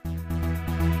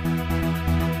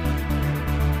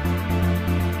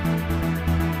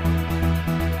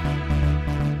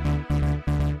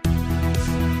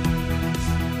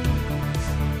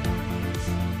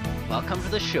welcome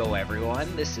to the show,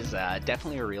 everyone. This is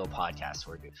definitely a real podcast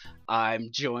for you. I'm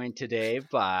joined today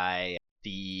by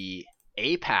the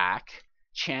APAC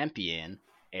champion,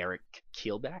 Eric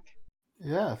Keelback.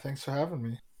 Yeah, thanks for having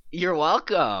me. You're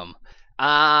welcome.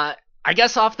 I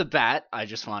guess off the bat, I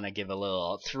just want to give a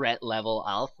little threat level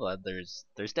alpha. There's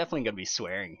definitely gonna be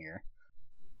swearing here.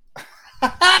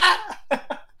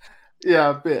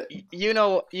 Yeah, a bit. You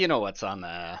know what's on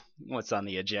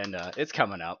the agenda. It's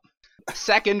coming up.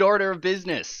 Second order of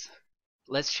business.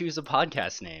 Let's choose a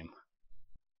podcast name.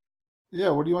 Yeah,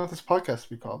 what do you want this podcast to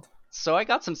be called? So I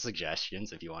got some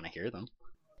suggestions if you want to hear them.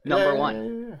 Yeah, Number yeah,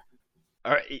 one. yeah.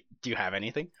 All right, do you have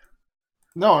anything?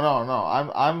 No. No, not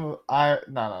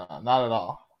at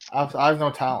all. I have no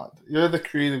talent. You're the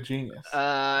creative genius.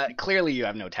 Clearly you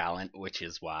have no talent, which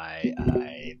is why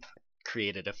I've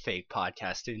created a fake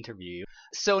podcast interview.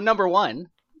 So number one,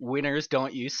 winners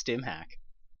don't use StimHack.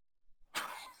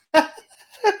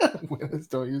 Winners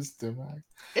don't use StimHack.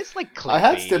 It's like clickbait. I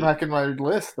had StimHack in my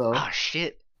list though. Oh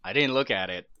shit, I didn't look at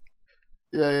it.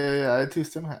 Yeah. I had 2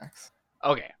 StimHacks.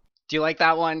 Okay, do you like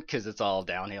that one? Because it's all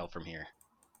downhill from here.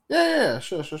 Yeah,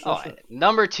 sure. Oh, Sure.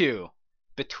 Number two,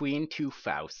 between two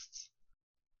Fausts.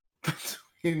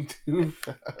 Between 2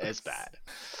 Fausts. It's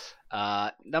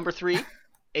bad. Number three,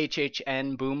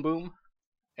 HHN Boom Boom,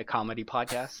 a comedy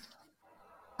podcast.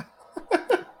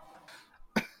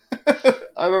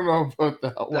 I don't know about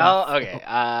that one. Oh, okay.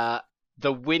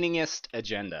 The Winningest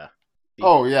agenda.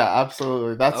 Oh yeah,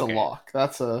 absolutely. That's Okay. a lock.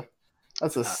 That's a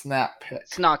snap pick.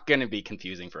 It's not going to be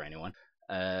confusing for anyone.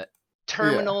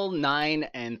 Terminal 9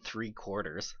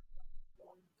 3/4.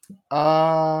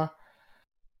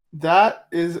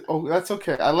 That's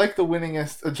okay. I like the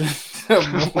winningest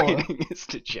agenda more.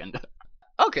 Winningest agenda.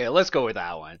 Okay, let's go with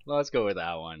that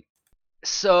one.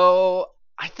 So,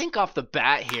 I think off the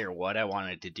bat here, what I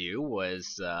wanted to do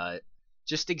was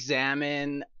just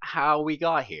examine how we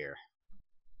got here.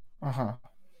 Uh-huh.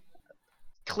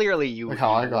 Clearly, you Like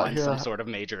how I got won here. some sort of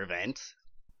major event.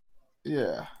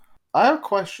 Yeah. I have a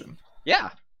question.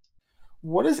 Yeah.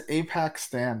 What does APAC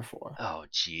stand for? Oh,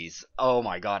 jeez. Oh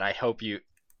my god, I hope you...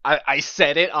 I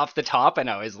said it off the top, and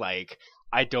I was like,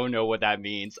 I don't know what that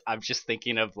means. I'm just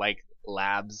thinking of, like,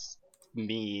 Labs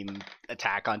meme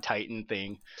Attack on Titan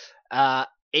thing.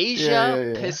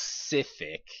 Asia Yeah.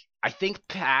 Pacific. I think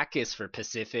PAC is for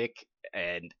Pacific,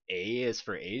 and A is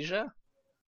for Asia?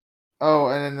 Oh,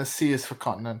 and then the C is for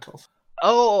continentals.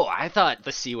 Oh, I thought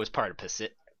the C was part of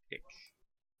Pacific.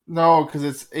 No, because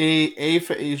it's A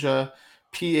for Asia,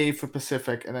 PA for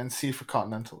Pacific, and then C for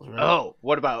continentals, right? Oh,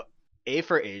 what about A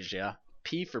for Asia,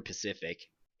 P for Pacific,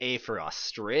 A for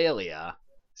Australia,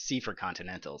 C for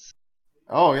continentals?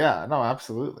 Oh yeah, no,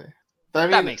 absolutely. I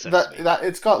mean, That makes sense to me. That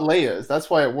it's got layers. That's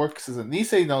why it works.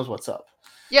 Nisei knows what's up.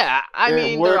 Yeah, I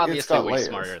mean, It's they're obviously got way layers.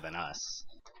 smarter than us.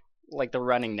 Like the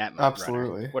running net mode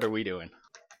Absolutely. runner. What are we doing?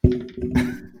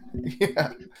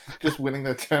 Yeah, just winning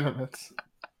the tournaments.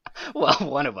 Well,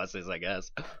 one of us is, I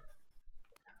guess.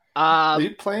 Are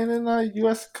you playing in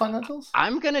U.S. continentals?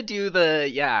 I'm gonna do the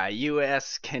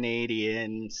U.S.,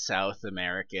 Canadian, South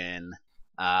American.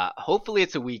 Hopefully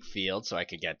it's a weak field so I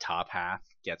could get top half,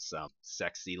 get some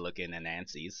sexy looking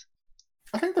Anansies.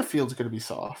 I think the field's going to be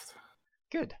soft.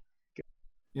 Good.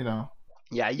 You know.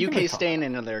 Yeah, You can UK make top staying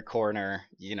into their corner.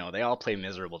 You know, they all play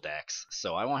miserable decks,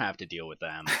 so I won't have to deal with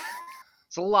them.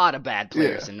 It's a lot of bad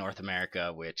players in North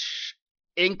America, which,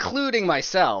 including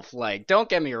myself, like, don't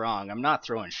get me wrong, I'm not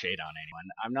throwing shade on anyone.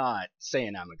 I'm not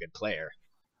saying I'm a good player.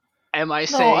 Am I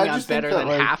saying I'm just think better that, than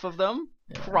like, half of them?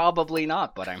 yeah. Probably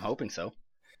not, but I'm hoping so.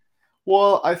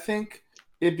 Well, I think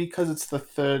because it's the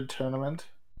third tournament,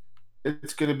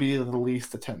 it's going to be the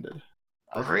least attended.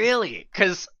 I think. Really?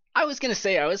 Because I was going to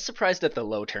say, I was surprised at the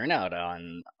low turnout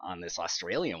on this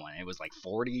Australian one. It was like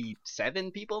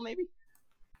 47 people, maybe?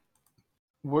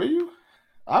 Were you?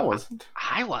 I wasn't.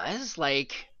 I was,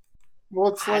 like...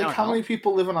 Well, it's I like, don't how know. many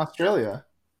people live in Australia?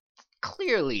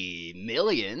 Clearly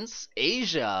millions.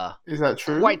 Asia, Is that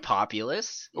true? quite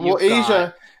populous. Well, You've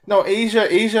got-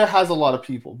 Asia has a lot of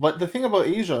people. But the thing about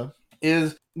Asia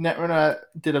is Netrunner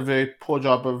did a very poor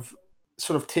job of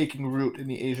sort of taking root in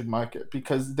the Asian market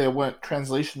because there weren't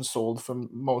translations sold from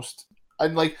most. I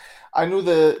knew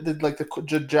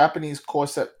the Japanese core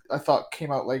set I thought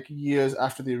came out like years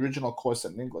after the original core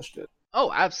set in English did.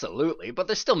 Oh, absolutely. But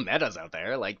there's still metas out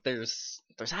there. Like, there's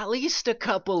at least a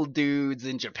couple dudes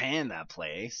in Japan that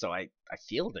play. So I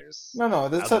feel there's... No, a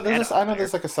meta I out know there.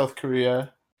 there's like a South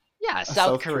Korea. Yeah, South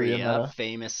South Korea Korea meta.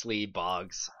 famously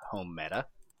bogs home meta.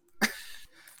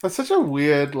 That's such a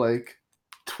weird like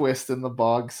twist in the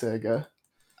Bog saga.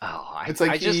 Oh, It's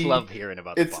like I just he- love hearing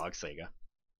about the it's- bog Sega.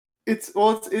 it's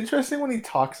interesting when he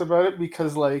talks about it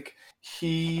because like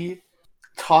he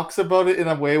talks about it in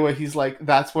a way where he's like,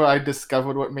 that's where I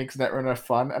discovered what makes Netrunner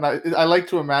fun. And I like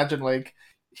to imagine like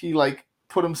he like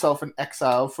put himself in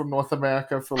exile from North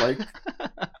America for like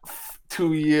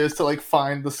 2 years to like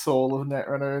find the soul of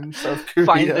Netrunner in South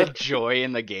Find the Korea. joy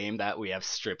in the game that we have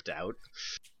stripped out.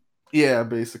 Yeah,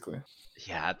 basically.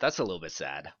 Yeah, that's a little bit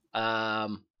sad.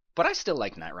 But I still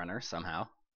like Netrunner somehow.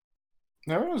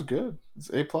 Netrunner's good. It's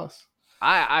A+.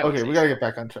 I would Okay, say we gotta so. get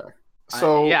back on track.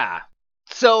 So Yeah.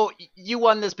 So you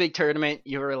won this big tournament.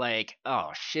 You were like,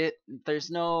 oh shit,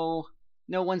 there's no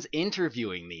one's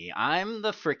interviewing me. I'm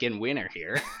the freaking winner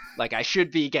here. Like I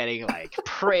should be getting like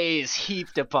praise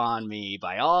heaped upon me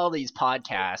by all these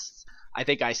podcasts. I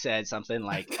think I said something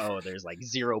like, oh, there's like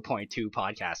 0.2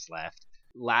 podcasts left.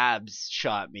 Labs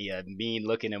shot me a mean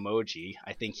looking emoji.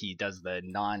 I think he does the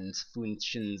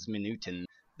non-Funktionsminuten,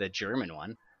 the German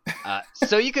one.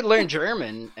 So you could learn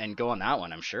German and go on that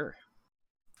one, I'm sure.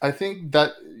 I think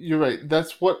that you're right.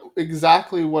 That's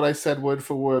exactly what I said word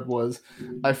for word was.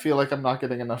 I feel like I'm not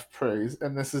getting enough praise,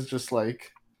 and this is just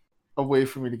like a way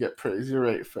for me to get praise. You're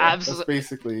right, fair. That's Absolutely.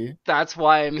 basically That's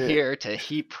why I'm it. here to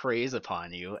heap praise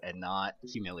upon you and not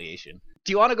humiliation.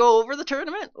 Do you want to go over the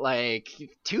tournament? Like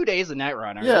 2 days of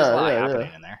Netrunner. There's a Yeah, lot yeah, happening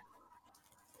yeah. in there.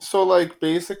 So like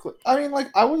basically, I mean, like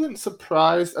I wasn't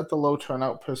surprised at the low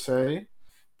turnout per se,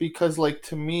 because like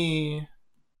to me,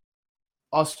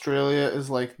 Australia is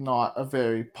like not a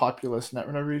very populous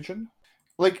Netrunner region.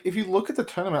 Like if you look at the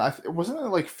tournament, wasn't it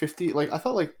like 50? Like I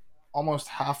thought like almost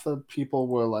half the people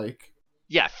were like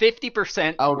Yeah,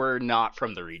 50% out. were not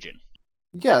from the region.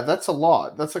 Yeah, that's a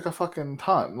lot. That's like a fucking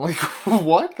ton. Like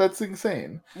what? That's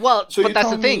insane. Well, So but you're that's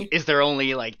the telling thing. me, Is there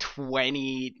only like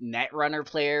 20 Netrunner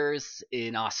players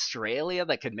in Australia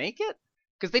that could make it?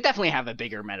 Because they definitely have a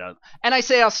bigger meta. And I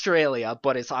say Australia,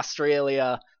 but it's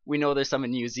Australia. We know there's some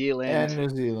in New Zealand. and New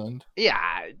Zealand?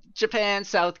 Yeah, Japan,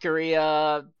 South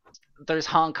Korea, there's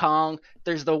Hong Kong,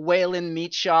 there's the Whalen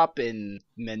Meat Shop in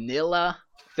Manila.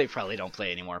 They probably don't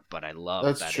play anymore, but I love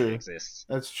That's that it true. exists.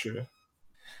 That's true.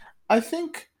 I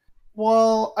think,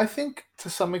 well, I think to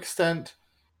some extent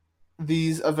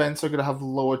these events are gonna have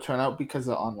lower turnout because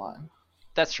they're online.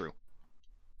 That's true.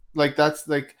 Like that's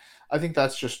like I think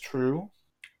that's just true.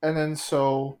 And then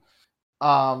so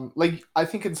like I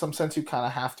think in some sense you kind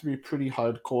of have to be pretty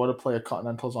hardcore to play a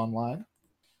Continentals online.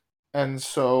 And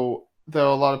so there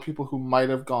are a lot of people who might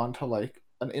have gone to like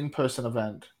an in-person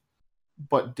event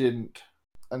but didn't.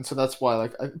 And so that's why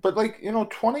but like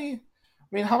 20, I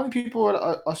mean how many people were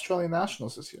at Australian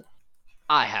Nationals this year?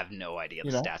 I have no idea the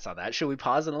You know? stats on that. Should we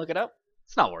pause and look it up?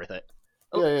 It's not worth it.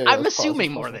 Yeah, I'm let's pause. assuming Let's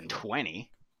pause more and look than it up.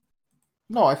 20.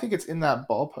 No, I think it's in that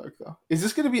ballpark though. Is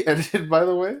this going to be edited, by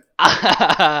the way?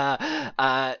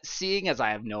 Seeing as I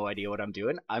have no idea what I'm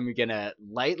doing, I'm gonna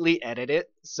lightly edit it.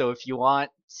 So if you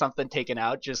want something taken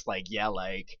out, just like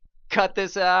cut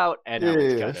this out, and I will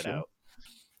Yeah, cut it sure. out.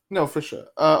 No, for sure.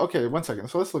 Okay, 1 second.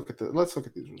 So let's look at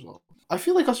these results. I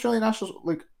feel like Australian Nationals,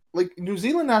 like New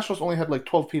Zealand Nationals, only had like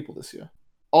 12 people this year.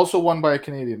 Also won by a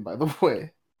Canadian, by the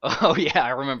way. Oh yeah, I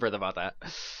remember about that.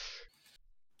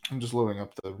 I'm just loading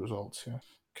up the results here.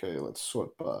 Okay, let's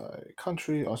sort by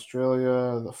country: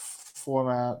 Australia, the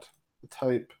format, the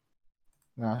type,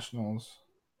 nationals.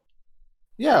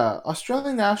 Yeah,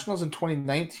 Australian Nationals in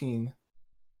 2019,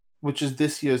 which is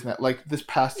this year's like this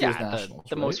past year's Yeah, nationals,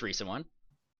 the right? most recent one.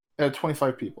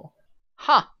 25 people.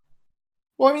 Huh.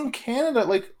 Well, I mean Canada,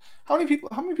 like how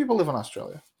many people live in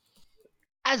Australia?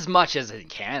 As much as in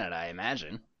Canada, I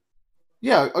imagine.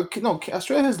 Yeah, no,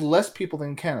 Australia has less people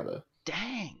than Canada.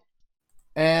 Dang.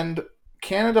 And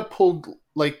Canada pulled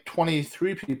like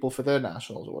 23 people for their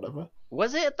nationals or whatever.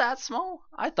 Was it that small?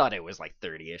 I thought it was like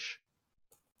 30-ish.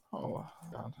 Oh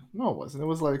god. No, it wasn't. It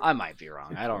was like I might be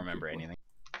wrong. I don't 12 remember people. anything.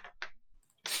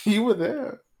 You were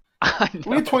there. I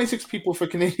We had know. 26 people for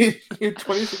Canadian. We had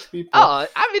 26 people Oh,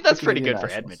 I mean for that's pretty Canadian good for nationals.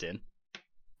 Edmonton.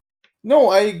 No,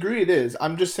 I agree it is.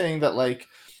 I'm just saying that like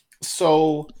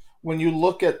so when you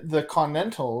look at the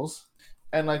Continentals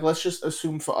and like let's just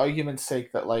assume for argument's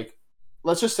sake that like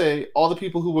let's just say all the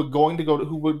people who were going to go to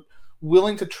who were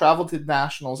willing to travel to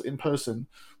nationals in person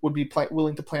would be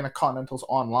willing to play in a Continentals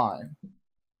online.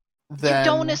 You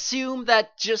don't Then assume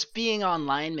that just being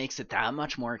online makes it that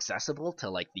much more accessible to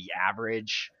like the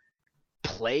average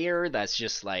player that's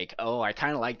just like, oh, I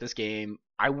kind of like this game.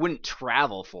 I wouldn't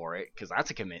travel for it because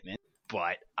that's a commitment,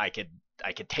 but I could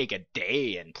take a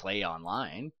day and play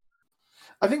online.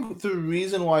 I think the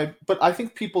reason why, but I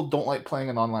think people don't like playing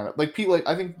an online. Like people, like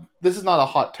I think this is not a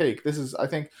hot take. I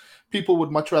think people would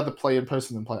much rather play in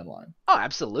person than play online. Oh,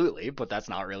 absolutely, but that's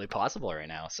not really possible right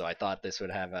now. So I thought this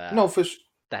would have a No,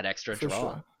 that extra for draw.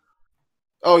 sure.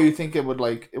 Oh, you think it would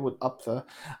up the?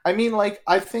 I mean, like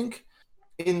I think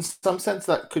in some sense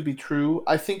that could be true.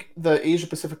 I think the Asia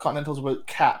Pacific Continentals were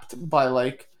capped by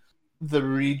like the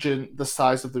region, the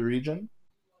size of the region,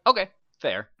 Okay,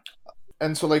 fair.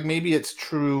 and so like maybe it's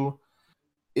true.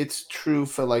 It's true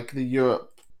for like the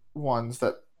Europe ones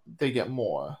that they get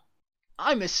more.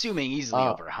 I'm assuming easily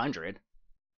Uh, over 100.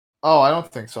 oh, I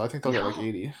don't think so. I think they'll get like No.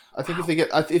 80. I think Wow.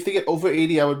 if they get over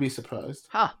 80, I would be surprised.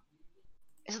 Huh.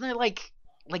 Isn't there like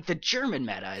the German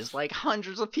meta is like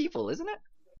hundreds of people, isn't it?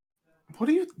 What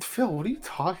are you, Phil? What are you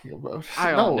talking about?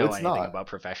 I don't No, know it's anything not. about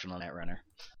professional netrunner.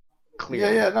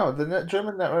 Yeah, Clearly. yeah, no.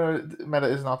 German meta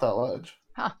is not that large.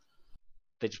 Huh.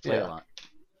 They just play a Yeah, lot.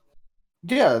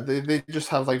 yeah. They just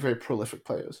have like very prolific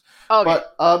players. Okay.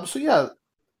 But so yeah,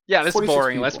 Yeah, this is 46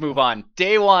 boring. Let's people. move on.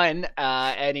 Day one.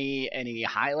 Any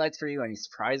highlights for you? Any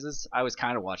surprises? I was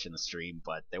kind of watching the stream,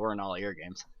 but they weren't all your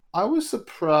games. I was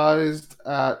surprised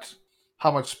at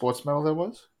how much sports metal there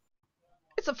was,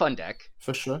 It's a fun deck.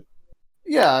 for sure.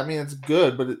 Yeah, I mean it's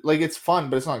good, but it's fun,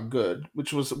 but it's not good,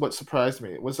 which was what surprised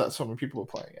me was that so many people were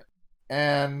playing it.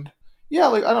 And yeah,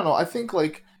 like I don't know, I think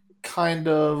like kind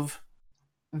of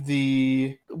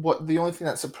the only thing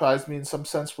that surprised me in some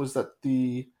sense was that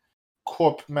the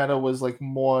corp meta was like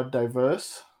more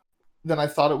diverse than I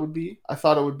thought it would be. I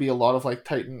thought it would be a lot of like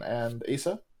Titan and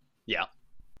Asa. Yeah.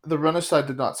 The runner side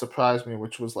did not surprise me,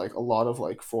 which was like a lot of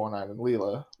like 4-9 and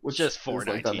Leela, It's which just is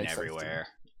like that 419 makes sense to me. everywhere.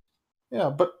 Yeah,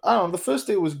 but I don't know. The first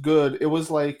day was good. It was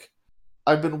like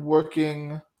I've been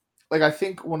working. Like I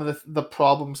think one of the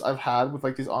problems I've had with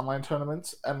like these online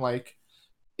tournaments and like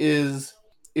is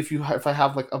if I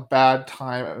have like a bad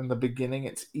time in the beginning,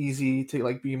 it's easy to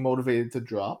like be motivated to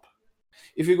drop.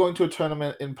 If you're going to a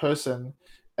tournament in person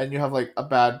and you have like a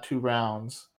bad 2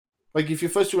 rounds, like if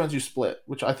your first 2 rounds you split,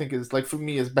 which I think is like for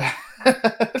me is bad,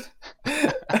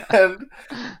 and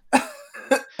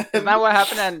Isn't that and what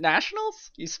happened at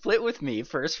Nationals? You split with me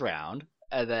first round,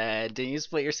 and then didn't you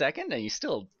split your second, and you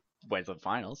still went to the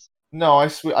finals? no, I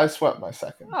swept my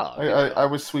second. Oh, good I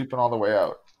job. was sweeping all the way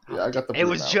out. Oh, Yeah, I got the it broom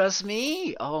was out. just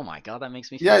me. Oh my god, that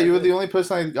makes me feel Yeah, so you were the good. only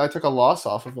person I took a loss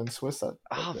off of in Swiss that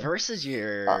Oh, day. versus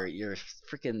Uh, your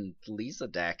freaking Lisa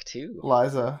deck too.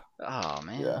 Liza, Oh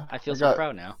man, yeah, I feel I so got.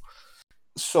 proud now.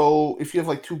 So if you have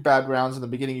like 2 bad rounds in the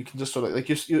beginning, you can just sort of like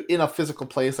you're in a physical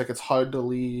place, like it's hard to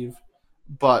leave.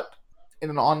 But in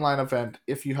an online event,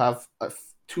 if you have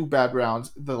 2 bad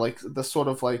rounds, the sort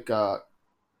of like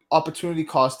opportunity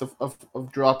cost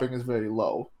of dropping is very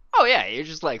low. Oh yeah, you're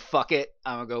just like fuck it.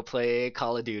 I'm gonna go play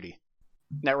Call of Duty.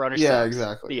 Netrunner Yeah, sucks.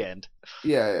 exactly. The end.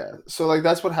 Yeah, yeah. So like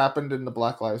that's what happened in the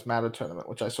Black Lives Matter tournament,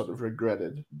 which I sort of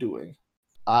regretted doing.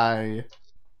 I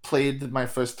played my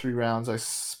first 3 rounds. I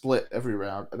split every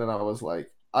round, and then I was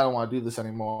like, I don't want to do this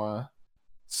anymore,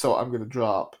 so I'm gonna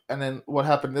drop. And then what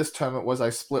happened this tournament was I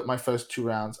split my first 2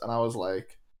 rounds, and I was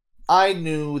like, I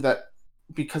knew that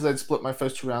because I'd split my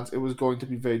first 2 rounds, it was going to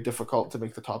be very difficult to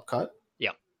make the top cut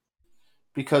Yep.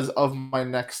 because of my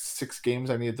next 6 games.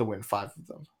 I needed to win 5 of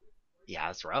them. Yeah,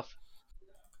 that's rough.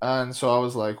 And so I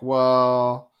was like,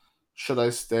 well, should I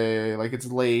stay? Like it's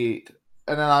late.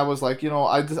 And then I was like,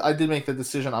 I did make the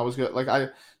decision. I was good. Like I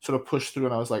sort of pushed through,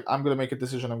 and I was like, I'm gonna make a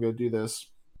decision. I'm gonna do this,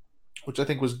 which I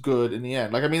think was good in the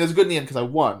end. Like I mean, it's good in the end because I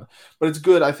won, but it's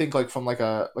good I think like from like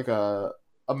a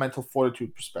mental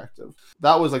fortitude perspective.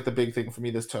 That was like the big thing for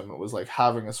me this tournament was like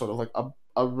having a sort of like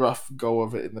a rough go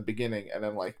of it in the beginning, and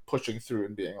then like pushing through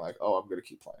and being like, oh, I'm gonna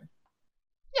keep playing.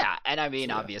 Yeah, and I mean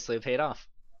So yeah, obviously it paid off.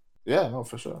 yeah, no,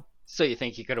 for sure. So you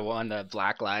think you could have won the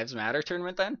Black Lives Matter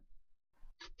tournament then?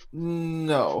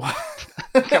 No,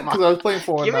 Come on. because I was playing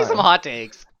four and Give me some nine. hot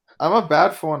takes. I'm a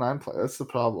bad 4-9 player. That's the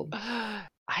problem. I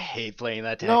hate playing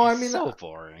that deck. No, It's so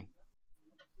boring.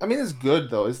 I mean it's good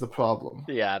though. Is the problem?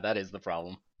 Yeah, that is the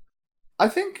problem. I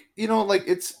think like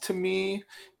it's to me,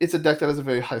 it's a deck that has a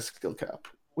very high skill cap,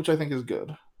 which I think is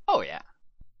good. Oh yeah.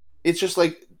 It's just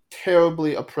like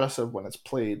terribly oppressive when it's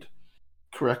played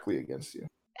correctly against you.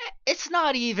 It's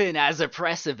not even as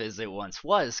oppressive as it once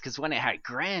was, because when it had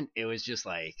Grant, it was just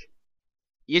like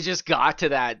you just got to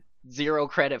that 0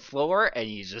 credit floor and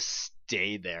you just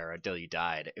stayed there until you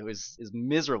died. It was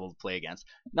miserable to play against.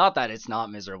 Not that it's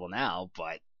not miserable now,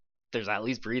 but there's at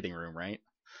least breathing room, right?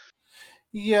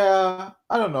 Yeah,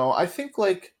 I don't know. I think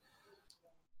like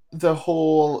the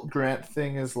whole Grant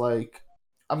thing is like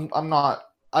I'm not.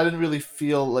 I didn't really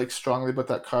feel like strongly about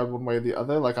that card one way or the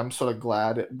other. Like I'm sort of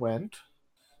glad it went.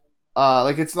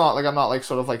 Like it's not like I'm not like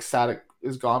sort of like sad it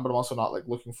is gone, but I'm also not like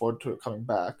looking forward to it coming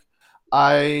back.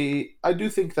 I do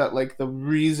think that like the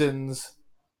reasons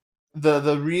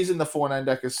the reason the 4-9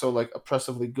 deck is so like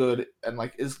oppressively good and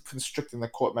like is constricting the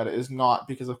court meta is not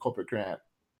because of corporate grant.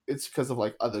 It's because of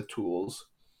like other tools,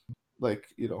 like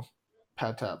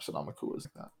pad taps and Amakuas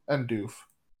like that, and Doof.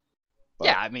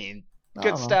 Yeah, But I mean, I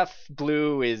good don't know. stuff.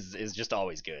 Blue is just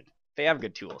always good. They have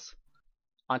good tools.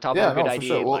 On top of a Yeah, good no, for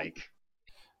sure. ID, Well, like,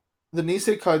 the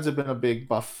Nisei cards have been a big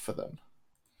buff for them.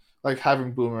 Like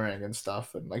having boomerang and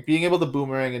stuff, and like being able to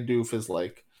boomerang and doof is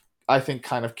like, I think,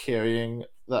 kind of carrying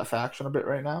that faction a bit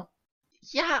right now.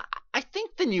 yeah, I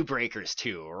think the new breakers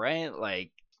too, right?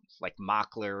 Like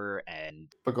Mockler and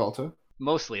Bagalta.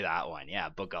 mostly that one. Yeah,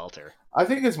 Bugalter. I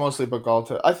think it's mostly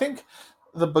Bagalta. I think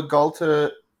the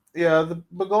Bagalta, yeah, the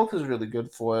Bagalta is really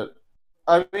good for it.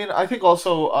 I mean, I think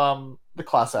also the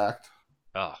class act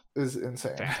Oh, is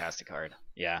insane fantastic card.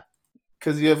 Yeah.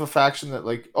 because you have a faction that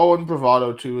like and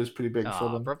Bravado too is pretty big for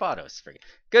them. Bravado's freaking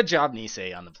good job,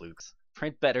 Nisei, on the Blues.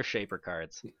 Print better shaper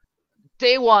cards.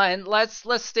 Day one, let's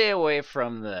stay away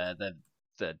from the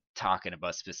talking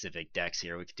about specific decks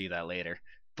here. We could do that later.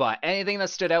 But anything that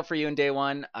stood out for you in day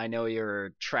one? I know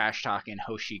you're trash talking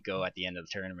Hoshiko at the end of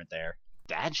the tournament there.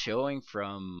 Bad showing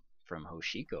from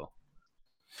Hoshiko.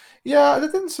 Yeah,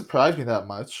 that didn't surprise me that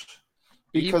much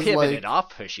You because pivoted like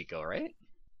off Hoshiko, right?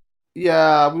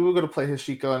 yeah, we were gonna play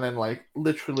Hishiko, and then like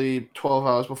literally 12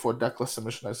 hours before deckless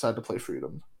submission, I decided to play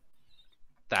Freedom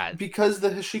That because the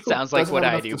Hishiko sounds like doesn't what have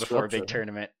I enough do before a big disruption.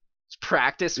 tournament.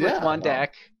 Practice with Yeah, one no,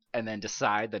 deck and then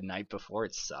decide the night before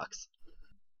it sucks.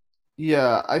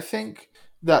 yeah, I think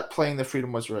that playing the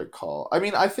Freedom was the right call. I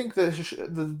mean, I think the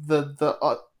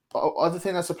other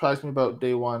thing that surprised me about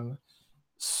day one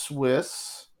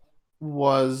Swiss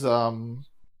was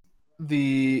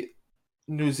the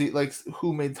New Zealand, like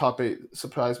who made top eight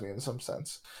surprised me in some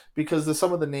sense because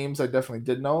some of the names I definitely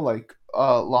did know, like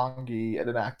Longy and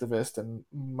an activist and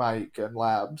Mike and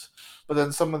Labs, but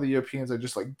then some of the Europeans I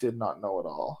just like did not know at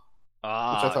all,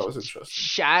 which I Ah, thought was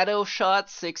interesting. Shadow Shot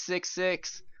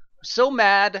 666. So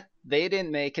mad they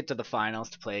didn't make it to the finals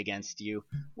to play against you.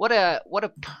 What a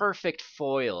perfect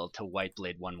foil to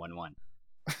Whiteblade 111.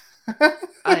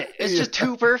 It's Yeah, just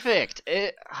too perfect.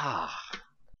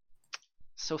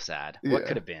 So sad. What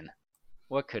could yeah. have been?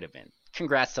 What could have been?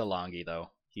 Congrats to Longy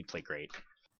though. He played great.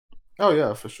 Oh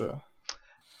yeah, for sure.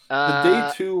 The day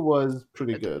Uh, two was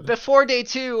pretty good. before day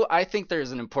two, I think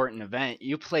there's an important event.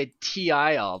 You played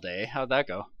TI all day. How'd that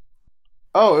go?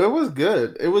 Oh, it was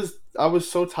good. It was. I was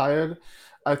so tired.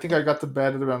 I think I got to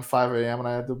bed at around 5 a.m.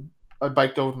 and I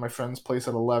biked over to my friend's place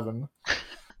at 11.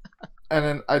 And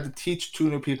then I had to teach two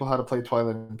new people how to play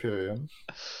Twilight Imperium.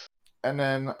 And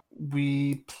then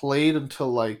we played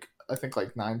until like I think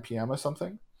like 9 p.m. or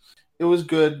something. It was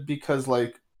good because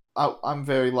like I'm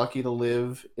very lucky to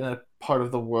live in a part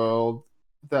of the world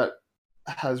that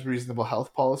has reasonable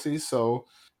health policies, so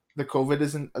the COVID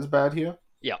isn't as bad here.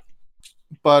 Yeah.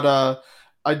 But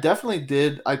I definitely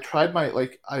did. I tried my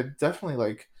like. I definitely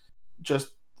like just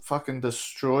fucking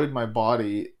destroyed my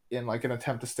body in like an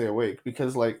attempt to stay awake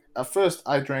because like at first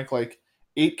I drank like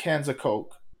 8 cans of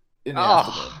Coke in the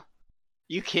afternoon, Oh,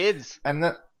 you kids. and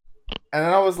then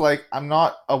I was like, I'm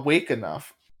not awake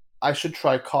enough. I should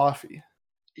try coffee.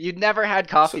 You'd never had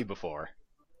So coffee before.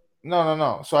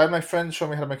 no. So I had my friend show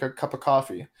me how to make a cup of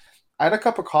coffee. I had a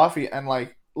cup of coffee and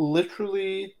like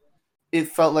literally it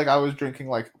felt like I was drinking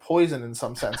like poison in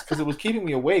some sense because it was keeping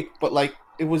me awake, but like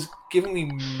it was giving me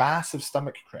massive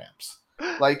stomach cramps.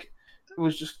 Like it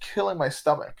was just killing my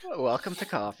stomach. Welcome to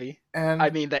coffee. I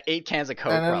And mean, the 8 cans of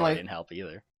Coke and then probably like didn't help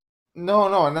either.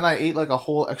 no, and then I ate like a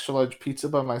whole extra large pizza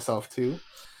by myself too.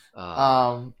 Ah,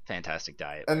 Um fantastic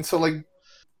diet, by and the so way. like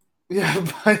yeah,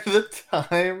 by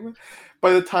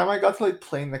the time I got to like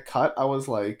playing the cut, I was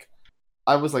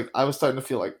starting to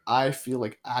feel like I feel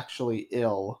like actually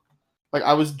ill. Like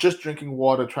I was just drinking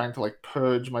water trying to like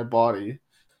purge my body.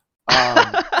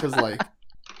 Cuz like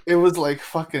it was like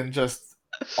fucking just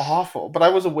awful, but I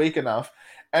was awake enough.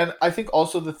 And I think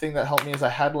also the thing that helped me is I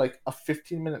had like a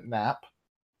 15-minute nap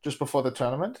just before the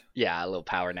tournament. Yeah, a little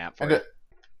power nap for And you.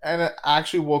 it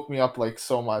actually woke me up like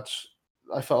so much.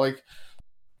 I felt like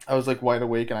I was like wide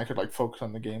awake and I could like focus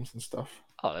on the games and stuff.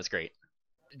 Oh, that's great.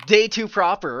 Day two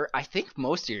proper. I think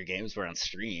most of your games were on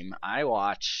stream. I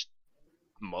watched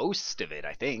most of it.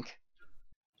 I think.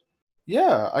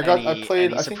 Yeah, I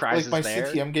played Any I think like surprises my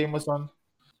there? CTM game was on.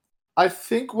 I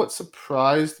think what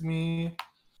surprised me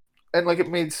and like it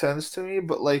made sense to me,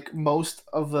 but like most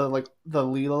of the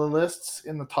Leela lists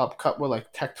in the top cut were like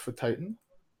teched for Titan,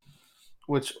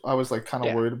 which I was like kind of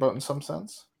Yeah. worried about in some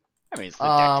sense. I mean, it's the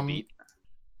deck to Um beat.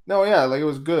 no, yeah, like it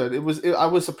was good. I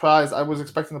was surprised. I was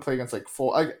expecting to play against like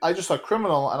four. I just saw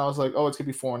Criminal and I was like, oh, it's gonna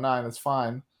be 4-9. It's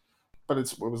fine, but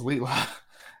it was Leela.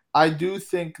 I do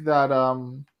think that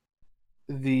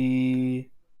the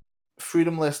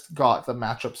Freedom List got the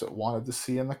matchups it wanted to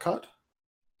see in the cut,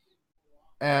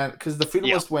 and because the Freedom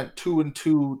Yep. List went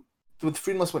 2-2, the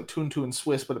Freedom List went 2-2 in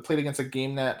Swiss, but it played against a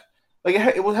game net. Like it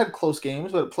had close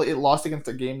games, but it lost against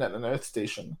a game net and an Earth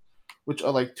Station, which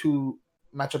are like two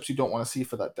matchups you don't want to see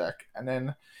for that deck. And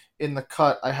then in the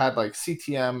cut, I had like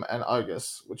CTM and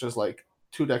Argus, which is like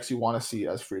two decks you want to see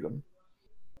as Freedom.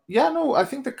 Yeah, no, I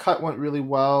think the cut went really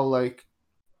well. Like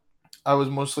I was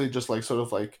mostly just like sort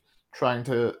of like trying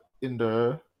to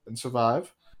endure and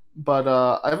survive. But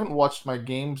I haven't watched my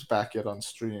games back yet on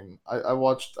stream. I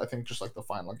watched, I think, just like the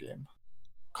final game.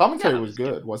 Yeah, Commentary it was was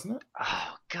good. good, wasn't it?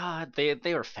 Oh God,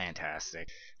 they were fantastic.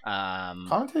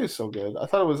 Commentary is so good. I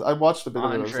thought it was. I watched a bit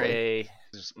of it. I was like, Andre,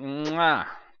 just, mwah,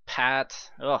 Pat,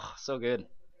 oh, so good.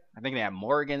 I think they have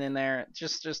Morgan in there.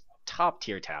 Just top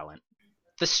tier talent.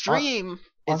 The stream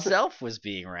Andre. itself was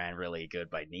being ran really good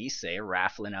by Nisei,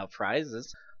 raffling out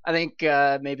prizes. I think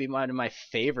maybe one of my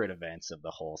favorite events of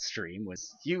the whole stream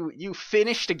was you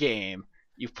finished a game,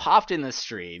 you popped in the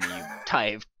stream, you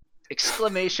typed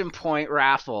exclamation point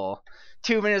raffle.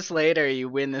 2 minutes later, you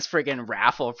win this friggin'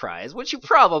 raffle prize, which you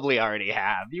probably already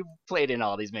have. You played in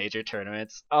all these major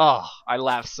tournaments. Oh, I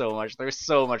laughed so much. There's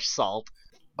so much salt.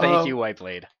 Thank you, Um, White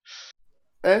Blade.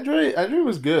 Andre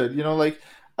was good. You know, like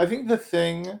I think the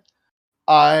thing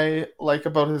I like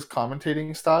about his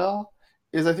commentating style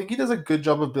is I think he does a good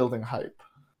job of building hype.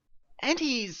 And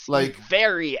he's Like,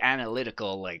 very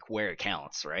analytical, like where it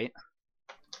counts, right?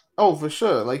 oh, for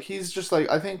sure. Like he's just like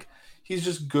I think he's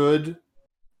just good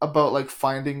about like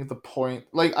finding the point.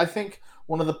 Like I think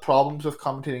one of the problems with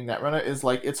commentating Netrunner is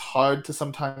like it's hard to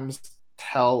sometimes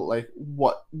tell like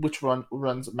which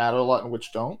runs matter a lot and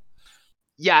which don't.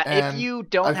 Yeah, if And you I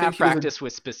don't think have he does a practice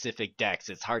with specific decks,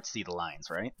 it's hard to see the lines,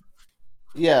 right?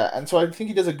 yeah, and so I think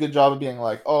he does a good job of being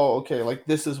like, oh, okay, like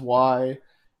this is why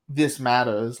this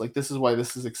matters. Like this is why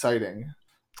this is exciting.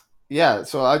 Yeah,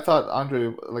 so I thought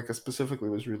Andre like specifically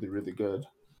was really really good.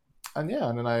 And yeah,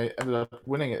 and then I ended up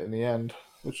winning it in the end,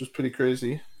 which was pretty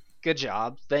crazy. Good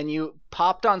job. Then you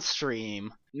popped on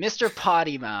stream, Mr.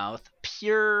 Pottymouth,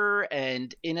 pure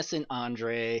and innocent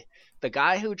Andre, the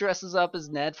guy who dresses up as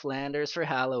Ned Flanders for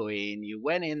Halloween. You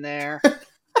went in there.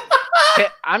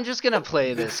 I'm just gonna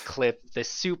play this clip, this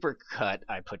super cut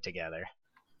I put together.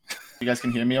 You guys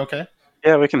can hear me okay?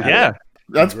 Yeah, we can hear Yeah. you.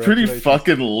 That's pretty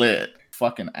fucking lit.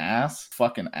 Fucking ass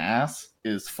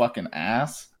is fucking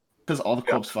ass because all the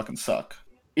corps fucking suck.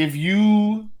 If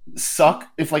you suck,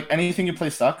 if like anything you play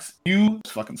sucks, you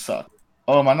fucking suck.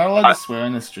 Oh, am I not allowed to swear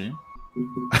in this stream?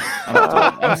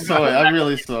 I'm sorry. I'm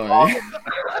really sorry.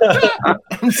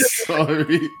 I'm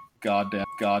sorry.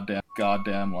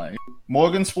 Goddamn. Like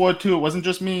Morgan swore too. It wasn't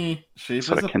just me. Shape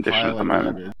Sort is of a condition pile at the of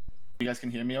moment. garbage. You guys can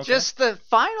hear me okay? Just the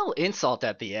final insult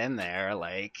at the end there,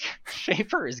 like,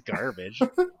 Shaper is garbage.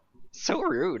 So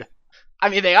rude. I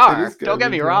mean, they are. Don't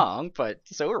get me wrong, but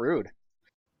so rude.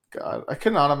 God, I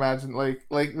could not imagine like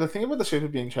the thing about the Shaper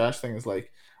being trash thing is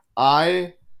like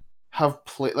I have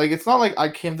played like it's not like I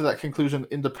came to that conclusion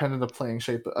independent of playing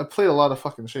Shaper. I played a lot of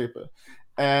fucking Shaper,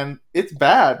 and it's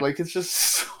bad. Like it's just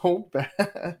so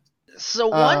bad. So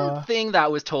one thing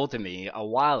that was told to me a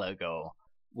while ago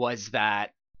was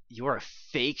that you're a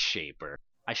fake Shaper.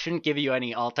 I shouldn't give you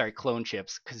any alt-art clone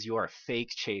chips because you are a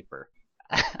fake Shaper.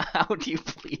 How do you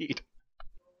plead?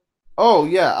 Oh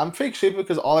yeah, I'm fake Shaper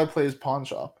because all I play is Pawn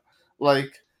Shop.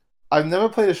 Like I've never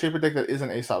played a Shaper deck that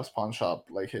isn't Aesop's Pawn Shop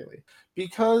like Haley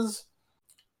because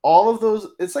all of those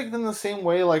it's like in the same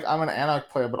way like I'm an Anarch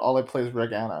player but all I play is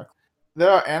Reg Anarch. There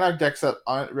are Anarch decks that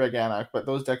aren't Reg Anarch, but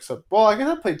those decks are well, I guess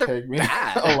I played Tag Me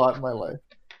a lot in my life.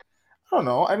 I don't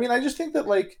know. I mean, I just think that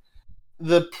like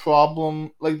the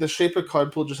problem, like the Shaper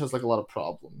card pool, just has like a lot of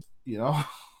problems, you know.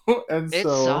 And it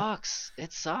so sucks.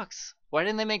 It sucks. Why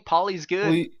didn't they make Polys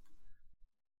good?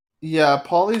 Yeah,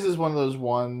 Polly's is one of those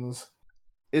ones.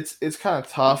 It's kind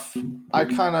of tough. I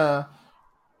don't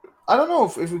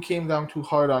know if we came down too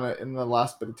hard on it in the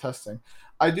last bit of testing.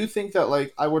 I do think that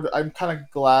like I'm kind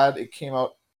of glad it came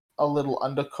out a little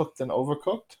undercooked than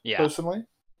overcooked, personally,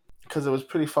 because it was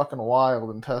pretty fucking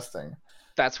wild in testing.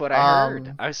 That's what I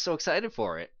heard. I was so excited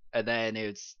for it, and then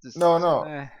it's just,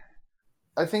 no.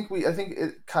 I think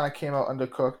it kind of came out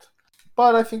undercooked,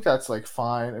 but I think that's like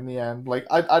fine in the end. Like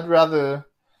I'd rather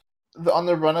on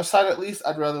the runner side at least,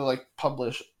 I'd rather like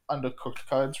publish undercooked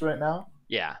cards right now.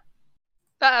 Yeah,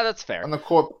 that's fair. On the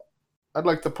corp, I'd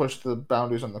like to push the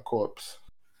boundaries on the corpse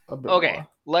a bit more.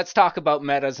 Let's talk about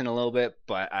metas in a little bit,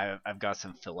 but I've got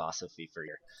some philosophy for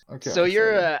you. Okay, so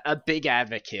you're a big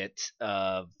advocate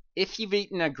of if you've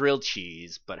eaten a grilled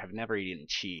cheese but have never eaten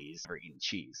cheese,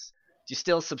 you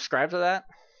still subscribe to that?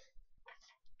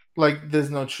 Like, there's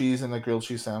no cheese in a grilled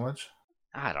cheese sandwich.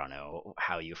 I don't know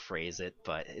how you phrase it,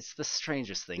 but it's the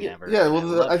strangest thing Yeah, ever, yeah. and Well, I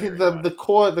love I think hearing about the it.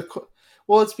 core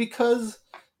well, it's because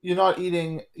you're not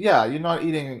eating. Yeah, you're not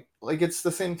eating. Like, it's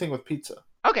the same thing with pizza.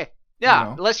 Okay, You yeah,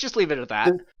 know, let's just leave it at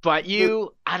that. the But the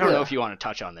I don't know yeah. if you want to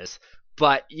touch on this,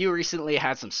 but you recently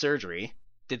had some surgery.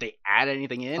 Did they add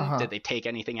anything Uh in? huh. Did they take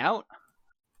anything out?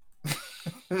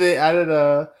 They added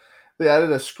a they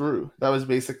added a screw. That was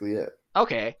basically it.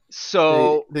 Okay, They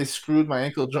so they screwed my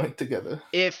ankle joint together.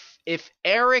 if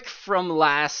Eric from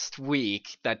last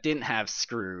week that didn't have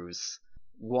screws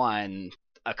won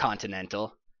a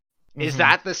Continental, is Hmm.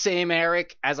 that the same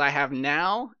Eric as I have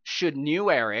now? Should new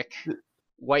Eric,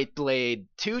 White Blade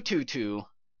 222,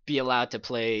 be allowed to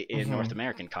play in North Hmm.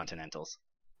 American Continentals?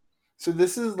 So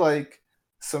this is like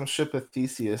some ship of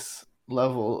Theseus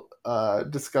level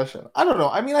discussion. I don't know.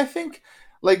 I mean, I think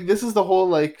like this is the whole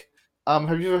like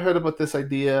have you ever heard about this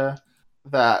idea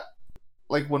that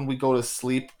like when we go to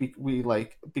sleep we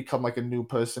like become like a new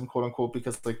person, quote unquote,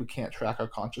 because like we can't track our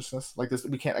consciousness. Like this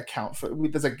we can't account for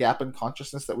there's a gap in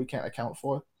consciousness that we can't account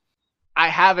for. I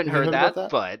haven't Have you heard heard about that,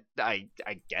 that? but I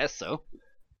guess so.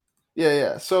 Yeah,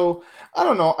 yeah. So I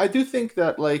don't know. I do think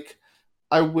that like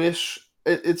I wish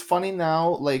it's funny now,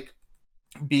 like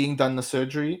being done the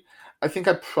surgery. I think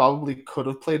I probably could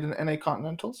have played in NA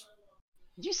Continentals.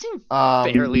 You seem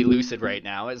fairly Um, lucid right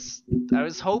now. As I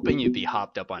was hoping you'd be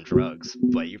hopped up on drugs,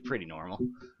 but you're pretty normal.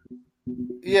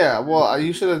 yeah, well,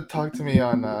 you should have talked to me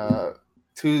on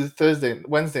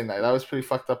Wednesday night. I was pretty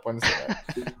fucked up Wednesday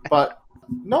night. But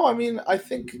no, I mean, I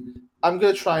think I'm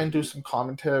gonna try and do some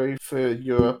commentary for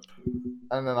Europe,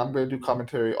 and then I'm gonna do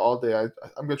commentary all day. I'm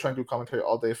gonna try and do commentary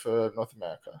all day for North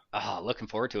America. Oh, looking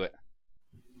forward to it.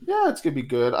 Yeah, it's gonna be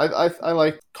good. I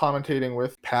like commentating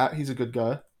with Pat. He's a good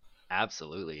guy.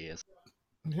 Absolutely is.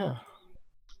 Yeah.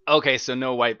 Okay, so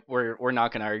no white. We're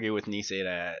not going to argue with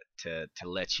Nisei to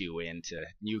let you into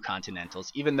new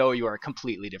Continentals, even though you are a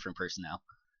completely different person now.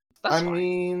 That's I fine.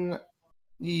 mean,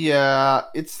 yeah,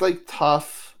 it's like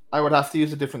tough. I would have to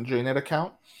use a different JNet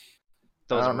account. I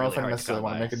Those are don't know if really I hard to necessarily come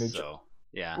want to by. make a new. So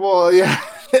yeah. Well, yeah.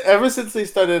 Ever since they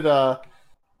started,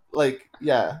 like,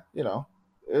 yeah,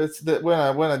 it's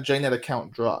when a JNet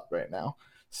account dropped right now.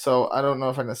 So I don't know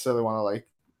if I necessarily want to like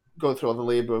go through all the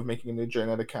labor of making a new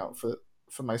JNet account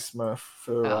for my Smurf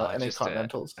for Oh, NA just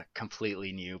Continentals. a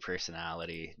completely new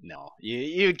personality. No,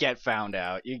 you get found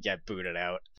out. You get booted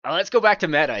out. Let's go back to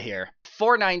meta here.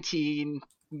 419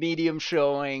 medium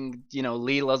showing.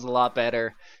 Leela's a lot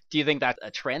better. Do you think that's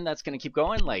a trend that's going to keep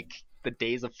going? Like the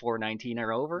days of 419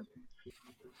 are over?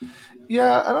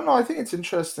 Yeah, I don't know. I think it's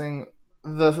interesting.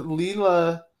 The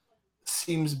Leela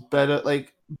seems better.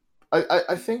 Like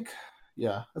I think,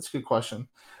 yeah, that's a good question.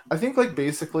 I think like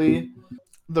basically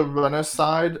the runner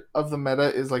side of the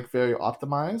meta is like very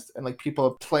optimized and like people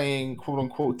are playing quote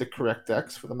unquote the correct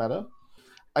decks for the meta.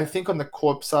 I think on the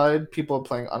corp side, people are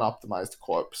playing unoptimized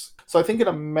corps. So I think in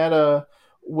a meta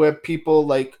where people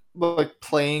like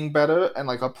playing better and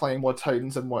like are playing more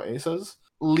Titans and more Aces,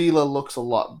 Leela looks a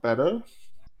lot better.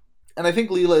 And I think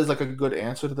Leela is like a good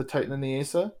answer to the Titan and the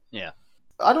Asa. Yeah.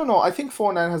 I don't know. I think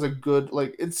 4-9 has a good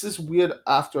like it's this weird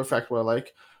after effect where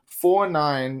like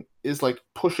 4-9 is like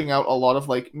pushing out a lot of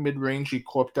like mid-rangey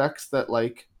corp decks that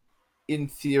like in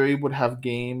theory would have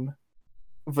game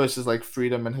versus like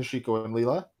Freedom and Hashiko and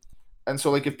Leela. And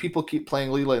so like if people keep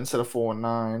playing Leela instead of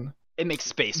 4-9, It makes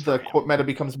space for the him. corp meta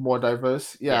becomes more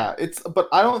diverse. Yeah. Yeah, it's but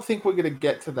I don't think we're gonna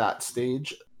get to that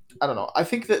stage. I don't know. I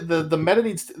think that the meta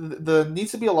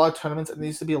needs to be a lot of tournaments and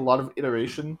needs to be a lot of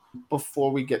iteration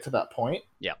before we get to that point.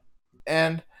 Yeah.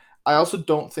 And I also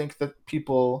don't think that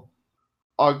people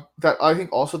are that I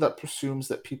think also that presumes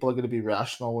that people are going to be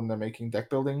rational when they're making deck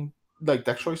building like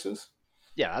deck choices.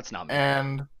 Yeah, that's not me.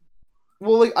 And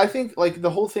well, like I think like the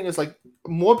whole thing is like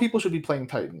more people should be playing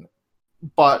Titan,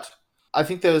 but I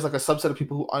think there's like a subset of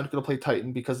people who aren't going to play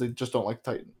Titan because they just don't like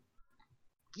Titan.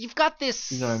 You've got You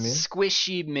know what I mean? this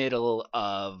squishy middle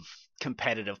of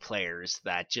competitive players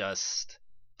that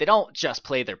they don't just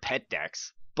play their pet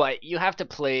decks, but you have to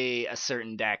play a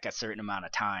certain deck a certain amount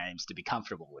of times to be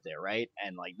comfortable with it, right?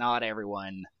 And like not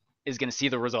everyone is going to see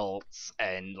the results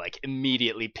and like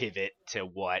immediately pivot to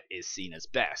what is seen as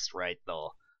best, right?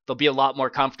 They'll be a lot more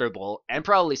comfortable and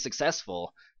probably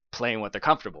successful playing what they're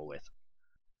comfortable with.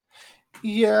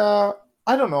 Yeah,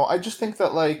 I don't know. I just think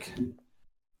that like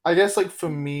I guess like for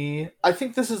me, I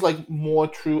think this is like more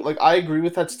true. Like I agree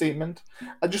with that statement.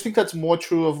 I just think that's more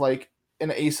true of like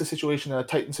an Ace situation and a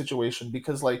Titan situation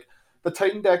because like the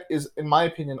Titan deck is, in my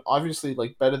opinion, obviously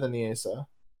like better than the Asa,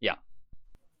 Yeah.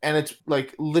 and it's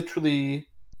like literally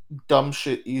dumb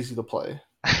shit easy to play.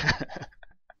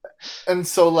 And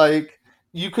so like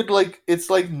you could like it's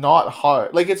like not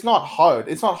hard. Like it's not hard.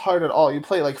 It's not hard at all. You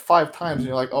play it like 5 times and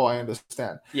you're like, oh, I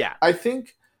understand. Yeah. I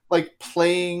think like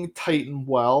playing Titan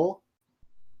well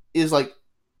is like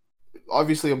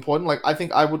obviously important. Like I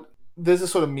think I would there's a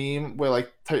sort of meme where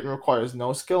like Titan requires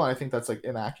no skill, and I think that's like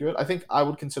inaccurate. I think I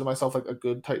would consider myself like a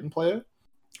good Titan player.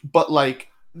 But like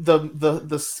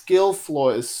the skill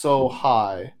floor is so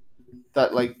high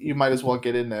that like you might as well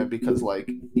get in there because like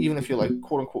even if you're like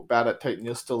quote unquote bad at Titan,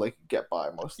 you'll still like get by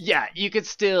most of the Yeah, time. you could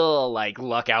still like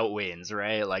luck out wins,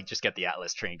 right? Like just get the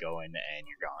Atlas train going and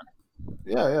you're gone.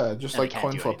 Yeah, just And they like can't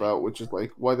coin do flip anything. out, which is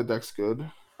like why the deck's good.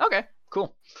 Okay,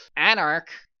 cool. Anarch,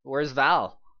 where's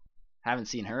Val? Haven't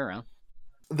seen her around.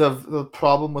 The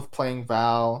problem with playing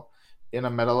Val in a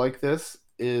meta like this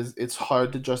is it's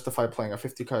hard to justify playing a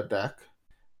 50 card deck.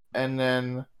 And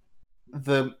then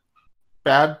the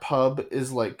bad pub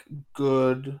is like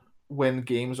good when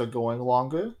games are going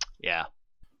longer Yeah.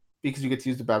 because you get to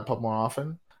use the bad pub more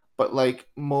often. But like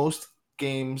most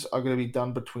games are going to be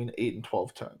done between 8 and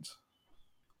 12 turns.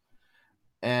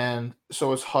 And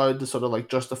so it's hard to sort of like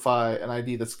justify an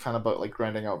ID that's kind of about like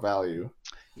grinding out value.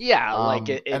 Yeah, like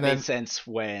it And made then sense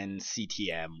when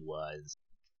CTM was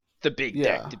the big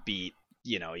deck yeah, to beat.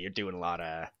 You know, you're doing a lot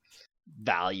of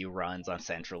value runs on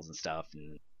centrals and stuff,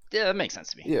 and yeah, that makes sense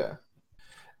to me. yeah.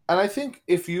 And I think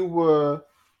if you were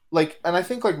like, and I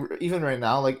think like even right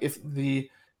now, like if the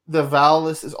Val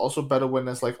list is also better when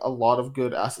there's like a lot of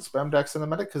good asset spam decks in the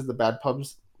meta because the bad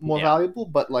pub's more Yeah. valuable.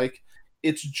 But like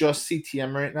it's just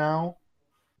CTM right now,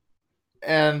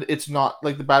 and it's not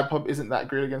like the bad pub isn't that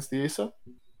great against the Asa.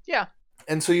 Yeah.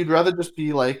 And so you'd rather just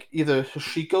be like either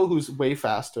Hashiko, who's way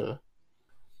faster,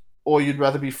 or you'd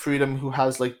rather be Freedom, who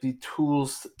has like the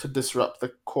tools to disrupt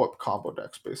the corp combo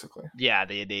decks, basically. Yeah,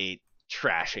 the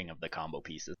trashing of the combo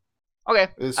pieces. Okay.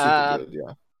 It's super good,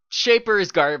 yeah. Shaper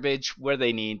is garbage. What do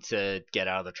they need to get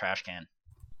out of the trash can?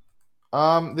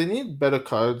 They need better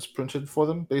cards printed for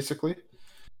them, basically.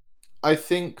 I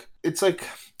think it's like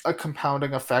a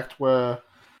compounding effect where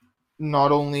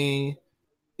not only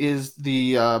is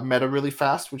the meta really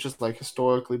fast, which has like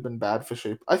historically been bad for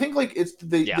Shape. I think like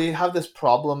they have this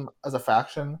problem as a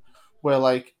faction where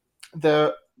like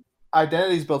their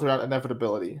identity is built around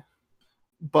inevitability,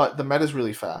 but the meta is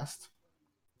really fast.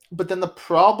 But then the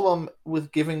problem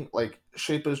with giving like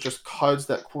Shapers just cards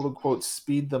that quote unquote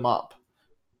speed them up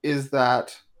is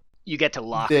that you get to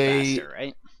lock they faster,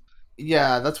 right?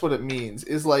 Yeah, that's what it means.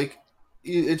 Is like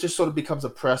it just sort of becomes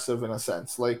oppressive in a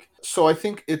sense. Like so I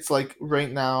think it's like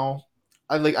right now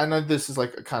I know this is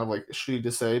like kind of like shitty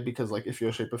to say because like if you're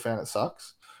a Shaper fan it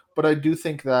sucks. But I do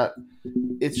think that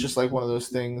it's just like one of those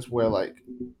things where like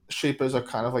Shapers are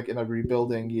kind of like in a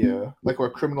rebuilding year, like where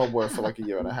Criminal were for like a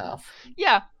year and a half.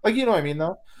 Yeah. Like you know what I mean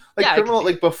though? Like Yeah, Criminal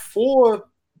like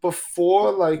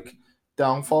before like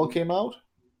Downfall came out,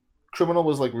 Criminal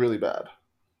was like really bad.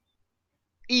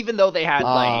 Even though they had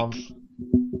like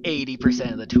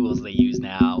 80% of the tools they use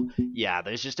now, yeah,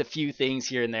 there's just a few things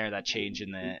here and there that change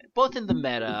in the both in the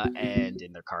meta and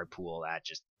in their card pool that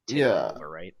just tip them over,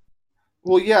 right?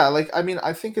 Well, yeah, like I mean,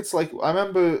 I think it's like I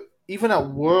remember even at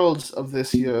Worlds of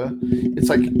this year, it's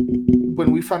like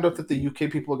when we found out that the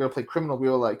UK people are going to play Criminal, we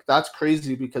were like, that's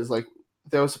crazy because like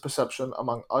there was a perception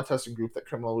among our testing group that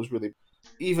Criminal was really.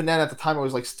 Even then, at the time, it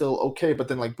was like still okay, but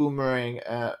then like Boomerang,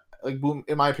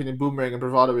 in my opinion, Boomerang and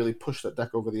Bravado really pushed that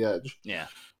deck over the edge. Yeah.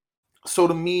 So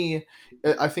to me,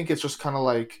 I think it's just kind of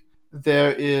like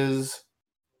there is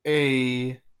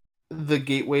the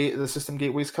system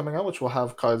gateways coming out, which will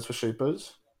have cards for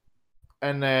Shapers,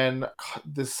 and then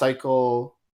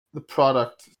the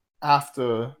product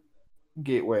after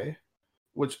Gateway,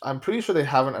 which I'm pretty sure they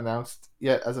haven't announced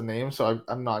yet as a name, so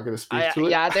I'm not going to speak to it.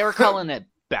 Yeah, they were calling it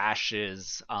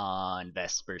Bashes on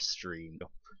Vesper's stream.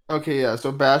 Okay, yeah,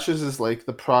 so Bashes is like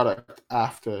the product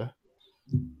after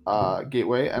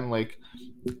Gateway, and like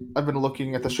I've been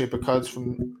looking at the Shaper cards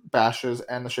from Bashes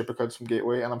and the Shaper cards from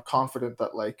Gateway, and I'm confident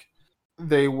that like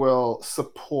they will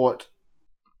support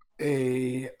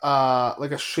a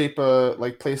Shaper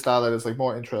like playstyle that is like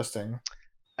more interesting.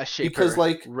 A Shaper because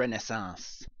like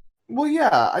Renaissance. Well,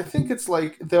 yeah, I think it's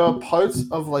like there are parts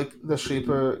of like the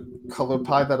Shaper color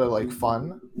pie that are like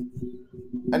fun,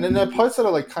 and then there are parts that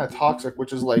are like kind of toxic,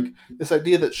 which is like this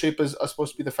idea that Shapers are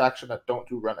supposed to be the faction that don't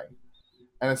do running,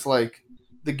 and it's like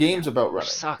the game's about running.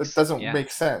 It doesn't make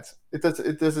sense.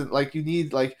 It doesn't like you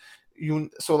need like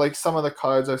so like some of the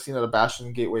cards I've seen at a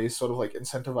Bastion Gateway sort of like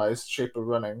incentivize Shaper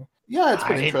running. Yeah, it's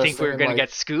been interesting. I didn't think we were gonna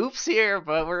get scoops here,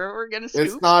 but we're gonna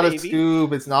scoops. It's not baby. a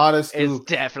scoop. It's not a scoop. It's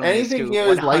definitely anything a scoop. here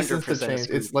is licensed to change.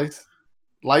 Scoop. It's like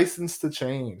License to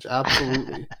change,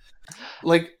 absolutely.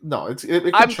 Like, no, it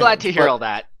could I'm glad change, to hear but all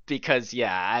that because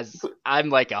yeah, as I'm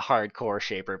like a hardcore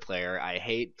Shaper player, I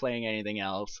hate playing anything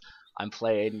else. I'm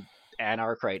playing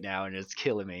Anarch right now and it's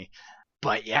killing me.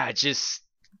 But yeah, just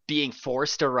being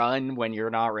forced to run when you're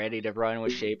not ready to run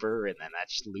with Shaper and then that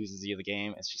just loses you the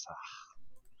game. It's just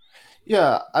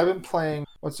yeah, I've been playing.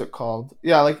 What's it called?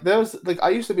 Yeah, like there was like I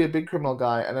used to be a big Criminal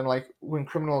guy, and then like when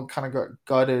Criminal kind of got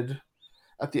gutted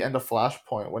at the end of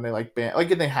Flashpoint when they like banned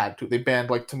like and they had to they banned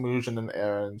like Temujin and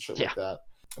Era and shit yeah. like that.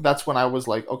 That's when I was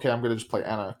like, okay, I'm gonna just play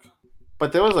Anarch.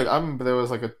 But there was like I remember there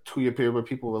was like a 2 year period where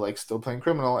people were like still playing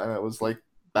Criminal, and it was like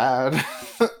bad.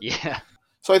 Yeah.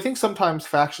 So I think sometimes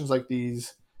factions like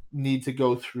these need to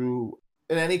go through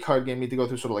in any card game need to go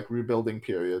through sort of like rebuilding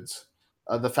periods.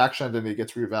 The faction identity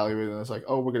gets reevaluated and it's like,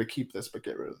 oh, we're gonna keep this but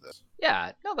get rid of this.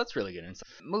 Yeah, no, that's really good insight.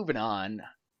 Moving on.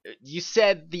 You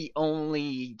said the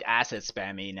only asset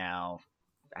spammy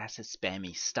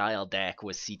style deck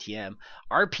was CTM.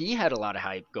 RP had a lot of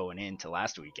hype going into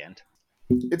last weekend.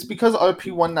 It's because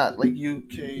RP won that like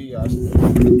UK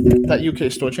that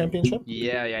UK store championship,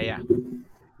 Yeah, yeah, yeah.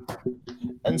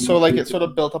 and so like it sort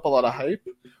of built up a lot of hype.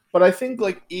 But I think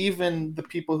like even the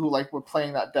people who like were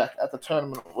playing that deck at the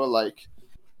tournament were like,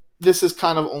 this is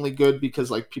kind of only good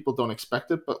because like people don't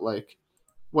expect it, but like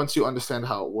once you understand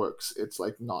how it works, it's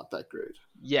like not that great.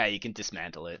 Yeah, you can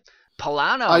dismantle it.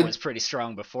 Polana I was pretty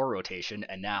strong before rotation,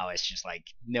 and now it's just like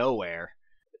nowhere.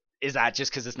 Is that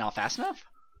just because it's not fast enough?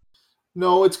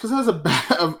 No, it's because it has a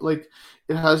bad like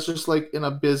it has just like an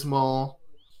abysmal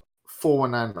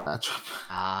 419 matchup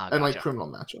Ah, and like gotcha.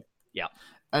 criminal matchup. Yeah.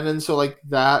 And then so like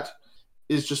that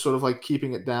is just sort of like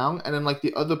keeping it down. And then like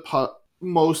the other part,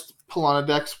 most Polana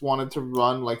decks wanted to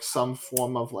run like some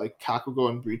form of like Kakugo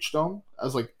and Breachdome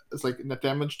as like net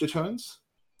damage deterrents.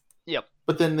 Yep.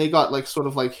 But then they got like sort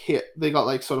of like hit. They got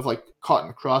like sort of like caught in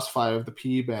the crossfire of the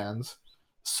PE bans.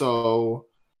 So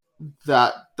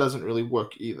that doesn't really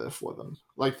work either for them.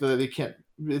 Like they can't.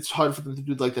 It's hard for them to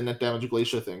do like the net damage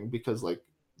glacier thing because like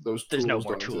those There's no tools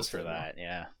more don't tools exist for anymore. that.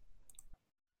 Yeah.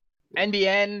 Yeah.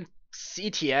 NBN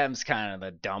CTM's kind of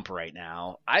the dump right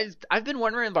now. I've been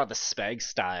wondering about the Speg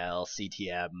style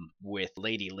CTM with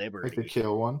Lady Like the Liberty.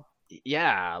 KO one.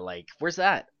 Yeah, like where's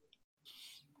that?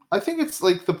 I think it's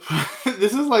like the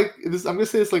this is like this. I'm gonna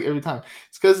say this like every time.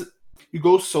 It's because you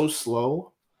go so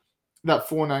slow that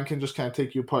 4-9 can just kind of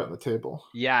take you apart in the table.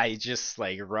 Yeah, he just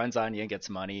like runs on you and gets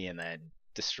money and then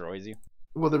destroys you.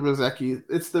 Well, the Rozeki,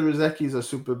 it's the Rozekis are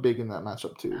super big in that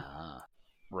matchup too. Ah,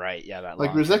 right. Yeah, that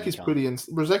Like long term income.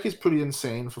 Rozeki's pretty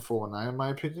insane for 4-9 in my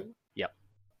opinion Yep.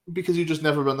 because you just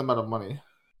never run them out of money.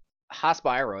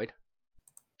 Hospiroid.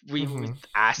 We Mm-hmm.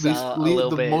 Asa a little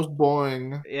The bit. most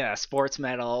boring. Yeah, sports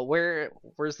medal.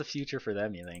 Where's the future for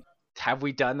them? You think? Have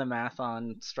we done the math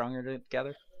on Stronger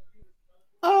Together?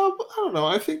 I don't know.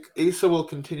 I think Asa will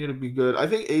continue to be good. I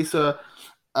think Asa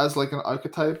as like an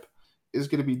archetype is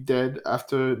going to be dead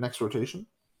after next rotation.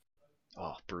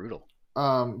 Oh, brutal. A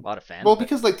Um, lot of fans well, of it.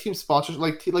 because like team sponsors,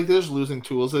 like they're just losing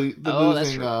tools. They're Oh,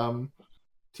 that's losing true.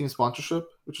 team sponsorship,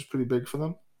 which is pretty big for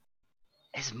them.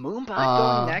 Is Moonbot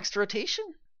going Uh, next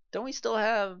rotation? Don't we still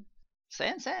have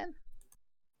San?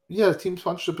 yeah, team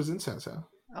sponsorship is in Sansa.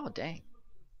 Oh, dang.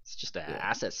 It's just an Yeah.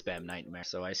 asset spam nightmare,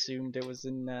 so I assumed it was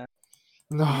in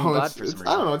No, Moonbot for some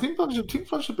I reason. don't know. Team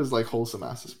sponsorship is like wholesome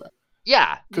aspect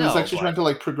Yeah, because it's no, actually trying but to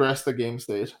like progress the game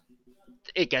state.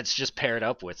 it gets just paired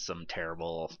up with some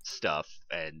terrible stuff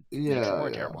and makes it Yeah, more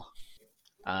yeah. terrible.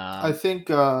 I think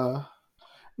no,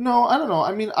 I don't know.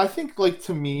 I mean, I think like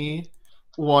to me,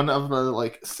 one of the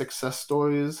like success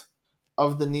stories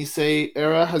of the Nisei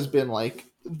era has been like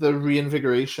the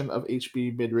reinvigoration of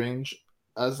HB mid range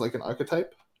as like an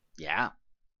archetype. Yeah,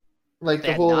 Like they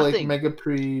the had whole like nothing. mega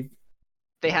pre.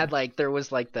 They Yeah, had like there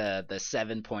was like the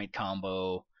 7 point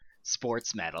combo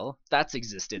sports medal that's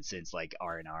existed since like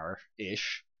R&R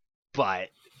ish, but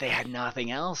they had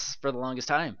nothing else for the longest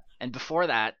time. And before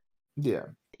that, yeah,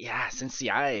 yeah, since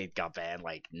CI got banned,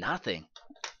 like nothing.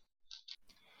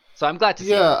 So I'm glad to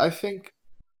see it. yeah. I think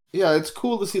yeah, it's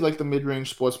cool to see like the mid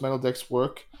range sports metal decks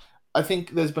work. I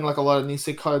think there's been like a lot of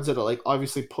Nisei cards that are like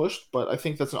obviously pushed, but I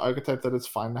think that's an archetype that it's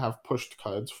fine to have pushed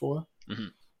cards for. Hmm.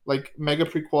 Like Mega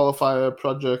Pre Qualifier,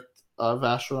 Project,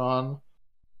 Vacheron,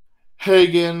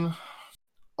 Hagen,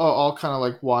 are all kind of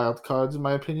like wild cards in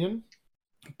my opinion.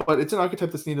 But it's an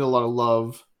archetype that's needed a lot of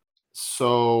love.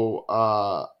 So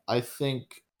I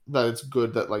think that it's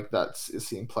good that like is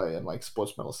seeing play and like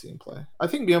sports metal seeing play. I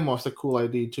think Miyamo's a cool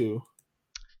ID too.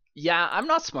 Yeah, I'm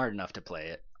not smart enough to play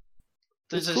it.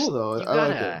 There's It's just cool though. you I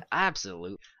like it. gotta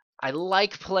absolute. I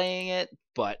like playing it,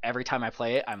 but every time I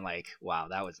play it, I'm like, wow,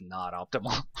 that was not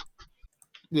optimal.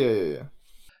 Yeah.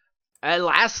 And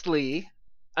lastly,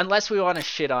 unless we want to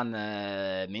shit on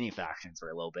the mini factions for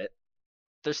a little bit,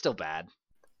 they're still bad.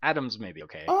 Adam's maybe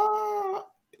okay.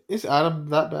 Is Adam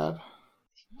that bad?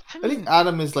 I I think mean,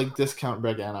 Adam is like discount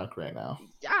Reg Anarch right now.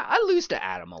 yeah, I lose to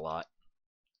Adam a lot,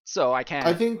 so I I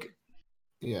can't think, can't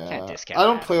yeah, I discount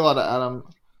don't play Adam. a lot of Adam.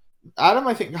 Adam,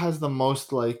 I think, has the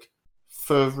most like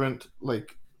fervent,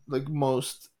 like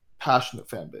most passionate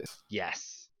fan base.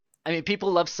 Yes. I mean,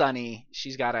 people love Sunny.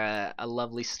 She's got a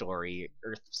lovely story,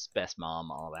 Earth's best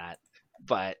mom, all that.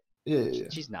 But Yeah.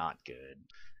 she's not good.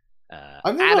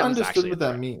 I've never Adam's understood actually a what that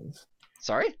threat. means.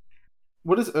 Sorry?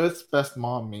 What does Earth's best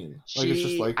mom mean? Like it's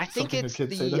just I like think something her it's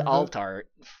kids say to the her. alt art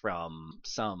from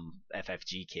some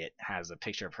FFG kit has a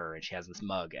picture of her and she has this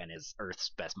mug and is Earth's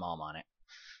best mom on it.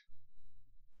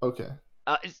 Okay.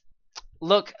 Uh,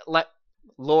 look,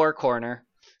 lore corner.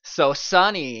 So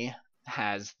Sunny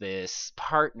has this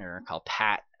partner called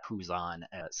Pat who's on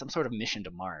some sort of mission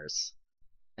to Mars.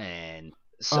 And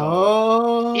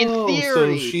so in Oh, so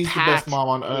theory, she's the best Pat mom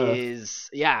on Earth. is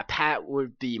yeah, Pat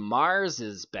would be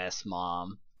Mars's best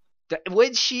mom.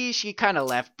 Would she kind of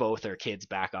left both her kids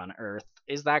back on Earth?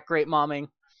 Is that great momming?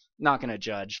 Not gonna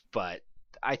judge, but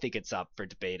I think it's up for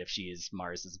debate if she is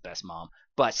Mars's best mom.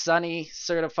 But Sunny,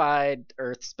 certified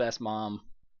Earth's best mom,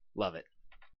 love it.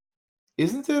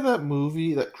 Isn't there that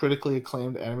movie, that critically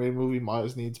acclaimed animated movie,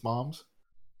 Mars Needs Moms?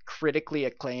 Critically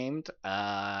acclaimed.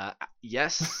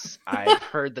 Yes, I've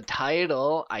heard the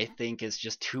title. I think is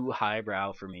just too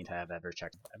highbrow for me to have ever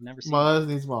checked. I've never seen Mars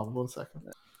Needs Moms. 1 second.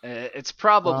 It's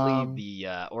probably Um, the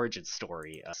origin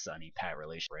story of Sunny Pat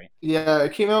relation, right? yeah,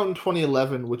 it came out in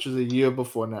 2011, which is a year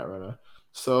before Netrunner.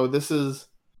 So this is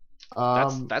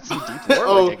That's some deep lore we're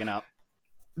oh, digging up.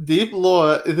 deep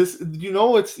lore. This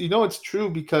it's true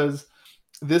because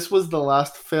this was the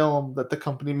last film that the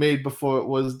company made before it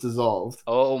was dissolved.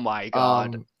 Oh my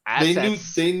god,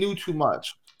 assets. They knew too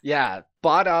much. Yeah,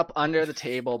 bought up under the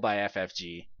table by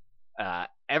FFG.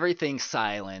 Everything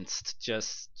silenced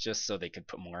just so they could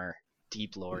put more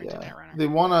deep lore into Netrunner. They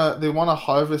wanna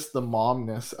harvest the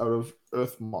momness out of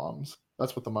Earth moms.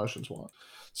 That's what the Martians want.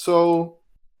 So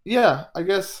yeah, I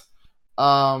guess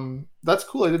that's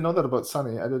cool. I didn't know that about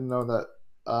Sunny. I didn't know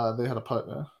that they had a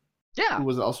partner Yeah, who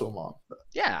was also a mom.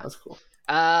 yeah. That's cool.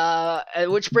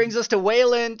 Which brings us to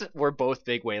Wayland. We're both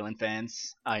big Wayland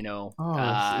fans. I know.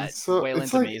 It's so Wayland's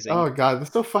it's like, amazing. oh god,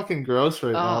 it's so fucking gross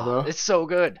right now though. It's so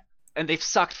good. And they've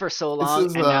sucked for so This long,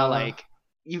 is and now like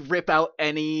you rip out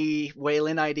any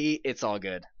Wayland ID, it's all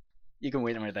good. You can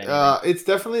win with anything. It's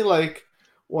definitely like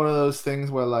one of those things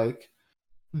where like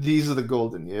these are the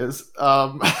golden years.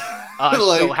 I'm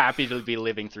like, so happy to be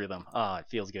living through them. Oh, it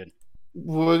feels good.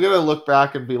 We're gonna look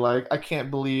back and be like, I can't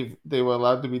believe they were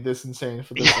allowed to be this insane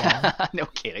for this long. No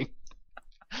kidding.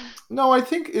 No, I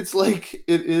think it's like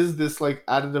it is this like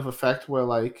additive effect where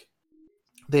like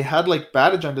they had like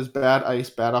bad agendas, bad ice,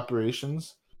 bad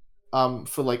operations,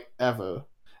 for like ever.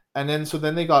 And then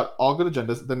then they got all good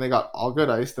agendas, then they got all good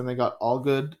ice, then they got all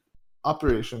good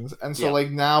operations. And so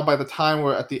like now by the time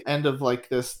we're at the end of like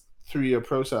this 3-year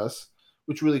process,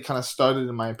 which really kind of started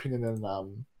in my opinion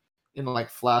in like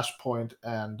Flashpoint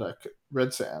and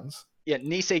Red Sands. Yeah,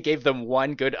 Nisei gave them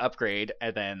one good upgrade,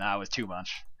 and then that was too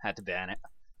much. Had to ban it.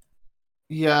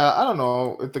 Yeah, I don't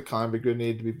know if the Conviger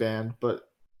needed to be banned, but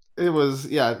it was,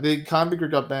 yeah, the Conviger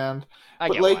got banned.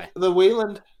 But like why. the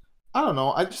Wayland, I don't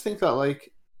know. I just think that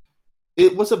like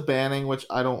it was a banning which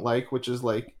I don't like, which is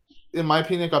like, in my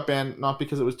opinion, it got banned not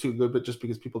because it was too good, but just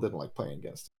because people didn't like playing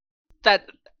against it. That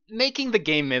making the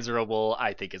game miserable,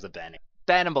 I think, is a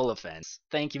bannable offense.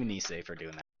 Thank you, Nisei, for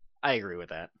doing that. I agree with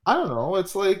that. I don't know.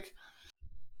 It's like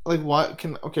what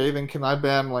can then can I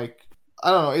ban like,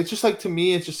 I don't know. It's just like, to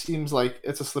me, it just seems like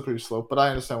it's a slippery slope. But I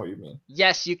understand what you mean.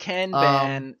 Yes, you can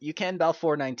ban. You can Val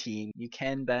 419. You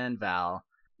can ban Val.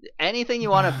 Anything you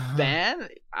want to ban,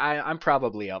 I'm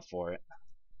probably up for it.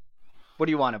 What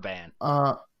do you want to ban?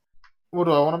 What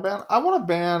do I want to ban? I want to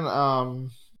ban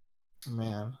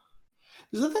man.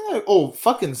 Is the thing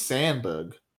fucking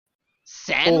Sandberg.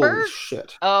 Sandberg? Holy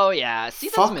shit. Oh yeah. See,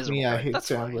 that's Fuck miserable. me, I hate that's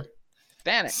Sandberg. Fine.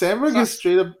 Ban it. Sandberg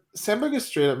is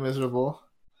straight up miserable.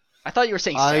 I thought you were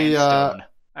saying Sandstone.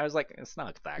 I was like, it's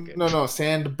not that good. No,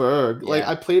 Sandberg. Yeah. Like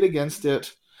I played against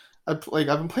it. I've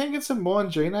been playing against him more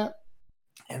on JNet,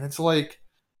 and it's like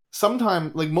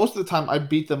sometimes, like most of the time, I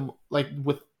beat them like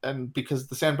because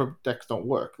the Sandberg decks don't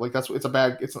work. Like it's a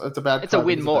bad. It's a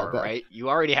win more, right? You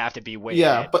already have to be way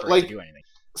ahead but for like it to do anything.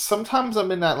 Sometimes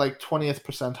I'm in that like 20th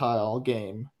percentile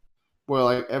game where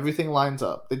like everything lines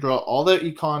up. They draw all their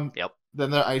econ, then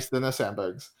their ice, then their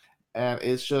Sandbergs, and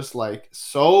it's just like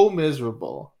so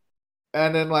miserable.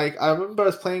 And then like I remember I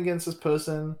was playing against this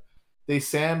person. They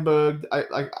sandberged.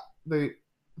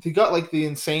 They got like the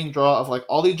insane draw of like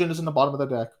all the agendas in the bottom of the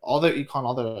deck, all their econ,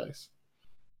 all their ice.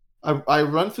 I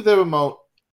run through their remote,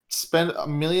 spend $1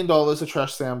 million to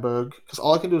trash Sandberg because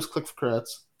all I can do is click for crits,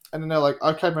 and then they're like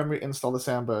archive memory, install the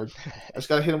Sandberg. I just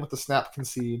gotta hit him with the snap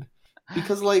concede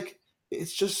because like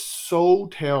it's just so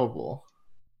terrible.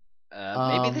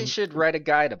 Maybe they Um, should write a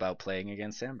guide about playing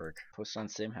against Sandberg. Post on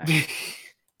SimHack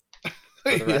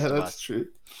for the rest yeah, of that's us. true.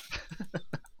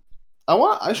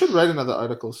 I should write another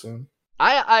article soon.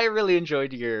 I really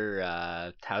enjoyed your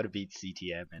how to beat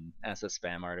CTM and SS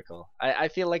spam article. I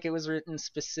feel like it was written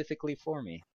specifically for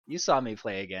me. You saw me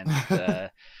play against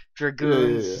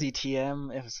Dragoons Yeah.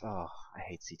 CTM. It was I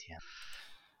hate CTM.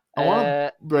 I want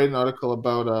to write an article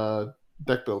about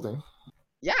deck building.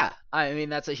 Yeah, I mean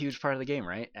that's a huge part of the game,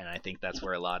 right? And I think that's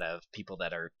where a lot of people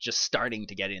that are just starting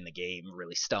to get in the game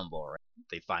really stumble, right?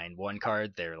 They find one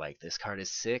card, they're like, this card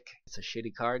is sick, it's a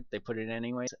shitty card, they put it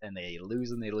anyways, and they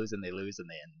lose and they lose and they lose and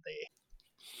they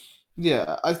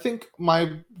Yeah, I think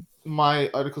my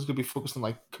articles could be focused on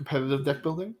like competitive deck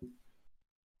building.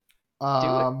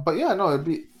 do it. But yeah, no,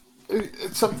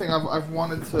 it's something I've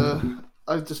wanted to.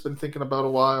 I've just been thinking about a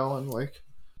while, and like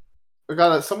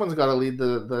someone's got to lead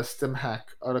the Stim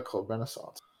Hack article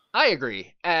renaissance. I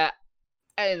agree.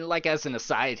 And like as an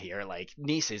aside here, like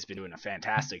Nice has been doing a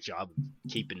fantastic job of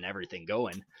keeping everything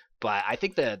going. But I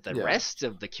think the Yeah. rest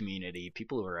of the community,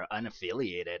 people who are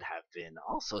unaffiliated, have been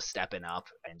also stepping up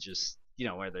and just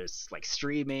where there's like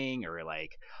streaming or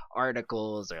like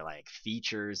articles or like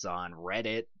features on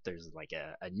Reddit. There's like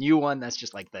a new one that's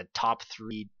just like the top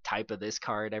 3 type of this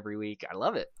card every week. I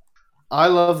love it. I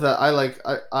love that. I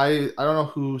don't know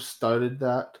who started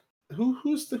that.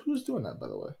 Who's doing that, by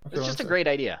the way? Okay, It's just a great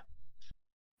idea.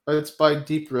 It's by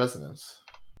Deep Resonance.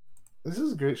 This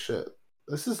is great shit.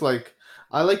 This is like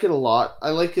I like it a lot. I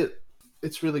like it.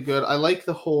 It's really good. I like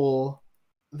the whole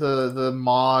the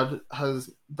mod has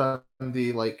done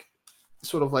the like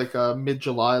sort of like a mid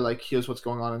July like here's what's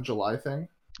going on in July thing.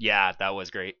 Yeah, that was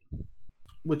great.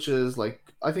 Which is like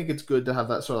I think it's good to have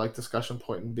that sort of like discussion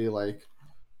point and be like,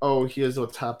 oh, here's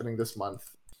what's happening this month.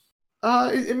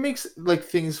 It makes like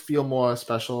things feel more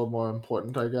special, more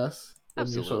important, I guess, when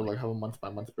you sort of Absolutely. like have a month by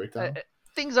month breakdown.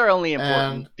 Things are only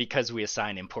important And because we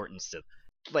assign importance to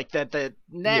like that. The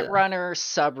yeah, Netrunner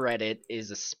subreddit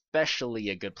is especially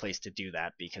a good place to do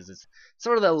that because it's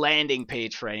sort of the landing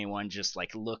page for anyone just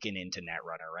like looking into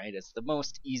Netrunner, right? It's the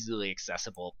most easily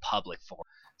accessible public forum.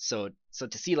 So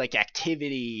to see like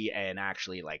activity and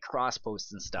actually like cross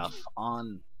posts and stuff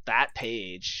on that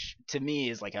page to me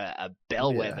is like a yeah,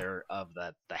 bellwether of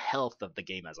the health of the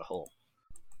game as a whole.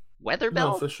 Weather no,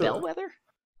 bell for sure, bellwether?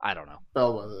 I don't know.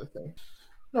 bellwether thing.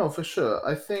 No, for sure.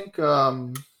 I think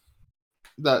that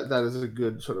is a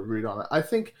good sort of read on it. I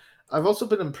think I've also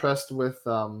been impressed with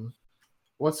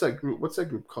what's that group? What's that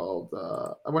group called?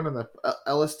 I went on the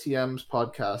LSTM's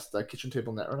podcast, Kitchen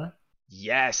Table Netrunner.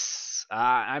 Yes,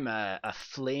 I'm a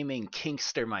flaming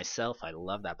kinkster myself. I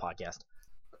love that podcast.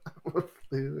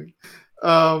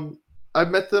 I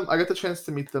met them. I got the chance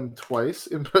to meet them twice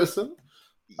in person.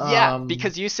 Yeah,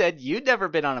 because you said you'd never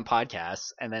been on a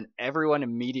podcast, and then everyone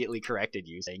immediately corrected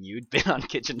you, saying you'd been on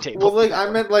Kitchen Table. Well, like I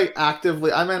meant like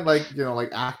actively. I meant like like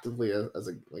actively as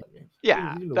a like.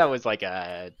 Yeah, that was like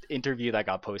a interview that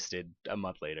got posted a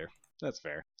month later. That's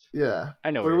fair. Yeah,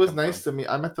 I know. But it was nice to meet.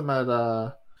 I met them at.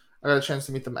 I got a chance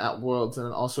to meet them at Worlds and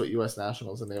then also at US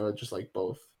Nationals, and they were just like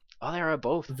both. Oh, they were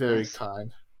both very nice.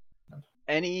 kind.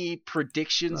 Any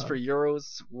predictions for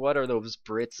Euros? What are those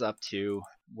Brits up to?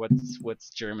 What's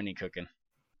Germany cooking?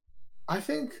 I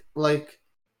think like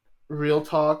real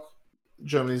talk,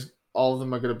 Germany's all of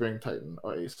them are gonna bring Titan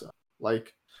or Asa.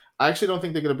 Like I actually don't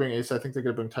think they're gonna bring Asa. I think they're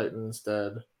gonna bring Titan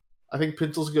instead. I think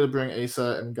Pintel's gonna bring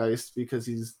Asa and Geist because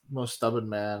he's the most stubborn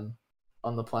man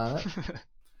on the planet.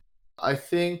 I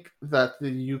think that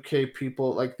the UK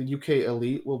people, like the UK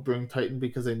elite, will bring Titan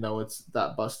because they know it's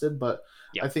that busted. But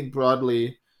I think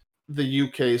broadly, the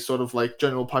UK sort of like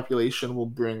general population will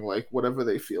bring like whatever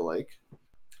they feel like.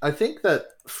 I think that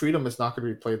Freedom is not going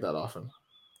to be played that often.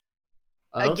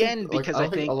 Again, because I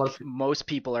think most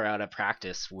people are out of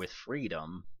practice with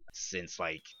Freedom since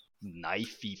like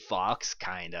Knifey Fox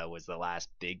kinda was the last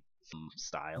big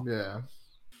style. Yeah.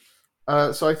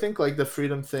 So I think like the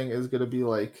Freedom thing is going to be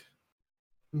like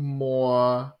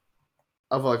more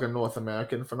of like a North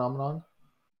American phenomenon.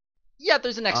 Yeah,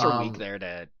 there's an extra week there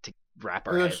to wrap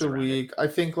our heads around it. I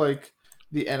think like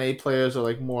the NA players are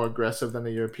like more aggressive than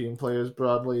the European players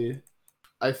broadly.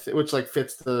 Which like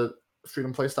fits the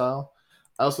Freedom play style.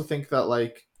 I also think that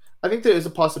like I think there is a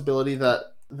possibility that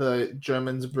the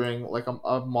Germans bring like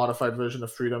a modified version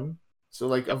of freedom. So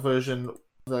like a Yep. version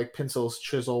like Pinsel's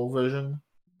chisel version,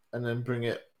 and then bring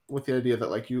it with the idea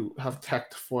that like you have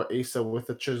tech for Asa with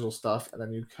the chisel stuff, and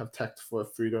then you have tech for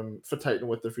freedom for Titan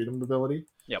with the freedom ability.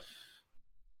 Yep.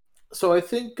 So I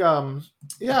think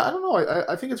yeah, I don't know.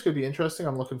 I think it's gonna be interesting.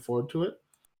 I'm looking forward to it.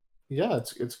 Yeah,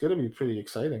 it's gonna be pretty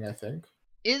exciting, I think.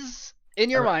 Is in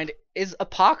your mind is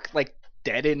Apoc like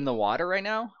dead in the water right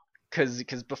now? Because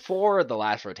before the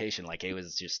last rotation, like it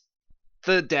was just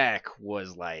the deck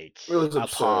was like It was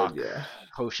Apoc, absurd, yeah.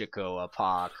 Hoshiko,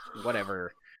 Apoc,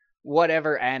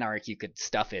 whatever Anarch you could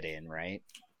stuff it in, right?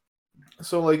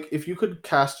 So like if you could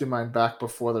cast your mind back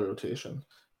before the rotation,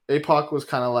 APOC was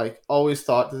kind of like always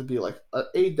thought to be like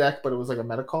a deck, but it was like a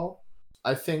meta call.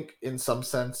 I think in some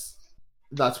sense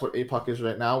that's what APOC is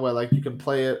right now, where like you can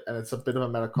play it and it's a bit of a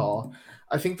meta call.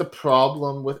 I think the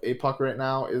problem with APOC right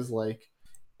now is like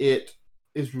it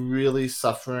is really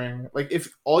suffering. Like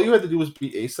if all you had to do was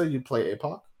beat Asa, you'd play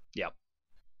APOC. Yep.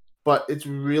 But it's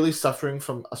really suffering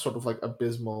from a sort of like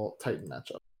abysmal Titan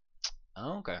matchup.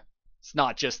 Oh, okay. It's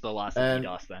not just the loss of And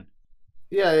DDoS then.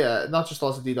 yeah, not just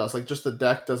lots of DDoS. Like just the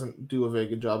deck doesn't do a very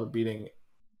good job of beating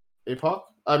APOC.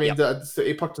 I mean, Yep. the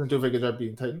APOC doesn't do a very good job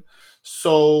beating Titan.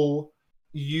 So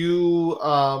you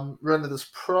run into this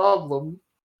problem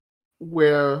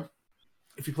where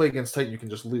if you play against Titan, you can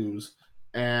just lose.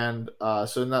 And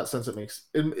so in that sense, it makes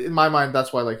in my mind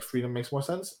that's why like freedom makes more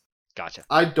sense. Gotcha.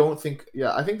 I don't think.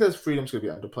 Yeah, I think that freedom's gonna be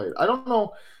underplayed. I don't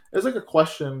know. There's like a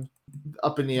question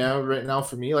up in the air right now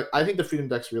for me. Like I think the freedom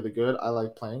deck's really good. I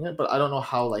like playing it, but I don't know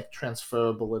how like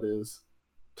transferable it is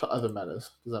to other metas.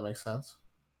 Does that make sense?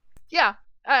 Yeah.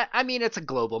 I mean, it's a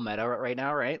global meta right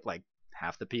now, right? Like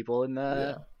half the people in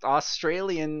the Yeah.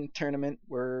 Australian tournament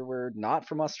were not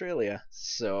from Australia,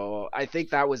 so I think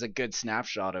that was a good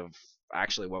snapshot of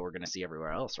actually what we're going to see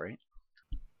everywhere else, right?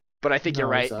 But I think you're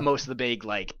No, right. Most exactly. of the big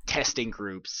like testing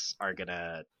groups are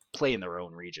gonna play in their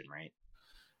own region, right?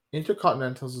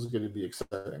 Intercontinentals is going to be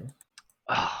exciting.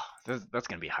 Oh, that's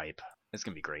gonna be hype. It's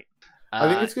gonna be great. I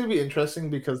think Uh, it's going to be interesting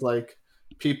because like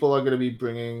people are going to be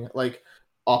bringing like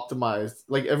optimized.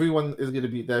 Like everyone is going to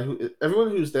be there. Everyone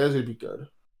who's there is going to be good.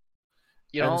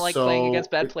 you And don't like playing against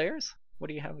so bad players? What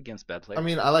do you have against bad I players?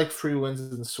 mean, I like free wins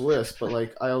in Swiss, but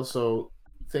like I also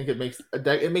think it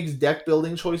makes deck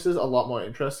building choices a lot more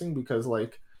interesting because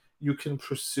like you can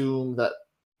presume that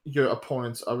your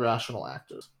opponents are rational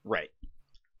actors Right.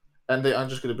 and they aren't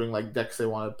just going to bring like decks they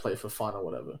want to play for fun or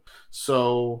whatever.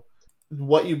 So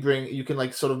what you bring, you can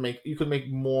like sort of make you can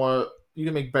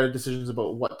make better decisions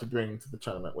about what to bring to the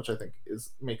tournament, which I think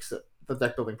is makes it the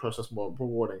deck building process more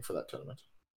rewarding for that tournament.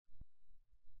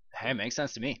 Hey, makes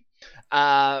sense to me.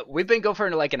 We've been going for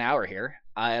like an hour here.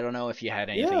 I don't know if you had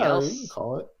anything Yeah, you can else.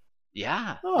 call it.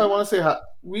 Yeah, No, I yeah. want to say how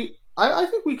I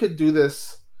think we could do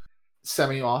this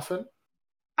semi often.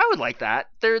 I would like that.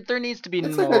 There needs to be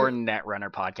It's like more a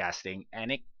Netrunner podcasting,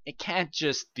 and it can't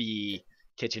just be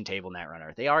kitchen table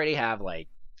Netrunner. They already have like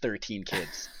 13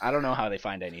 kids. I don't know how they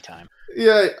find any time.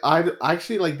 yeah. I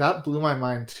actually like that blew my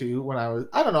mind too when I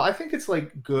don't know. I think it's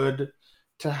like good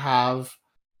to have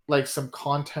like some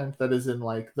content that is in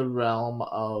like the realm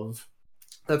of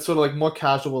that's sort of like more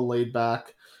casual, laid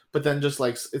back, but then just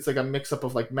like it's like a mix up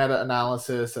of like meta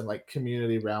analysis and like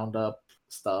community roundup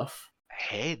stuff.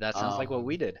 Hey, that sounds like what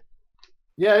we Um, did.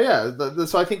 yeah.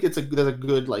 So I think there's a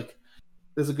good like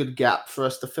there's a good gap for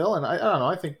us to fill, and I don't know.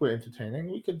 I think we're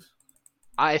entertaining. We could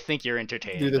I think you're do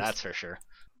entertaining, this. that's for sure.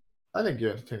 I think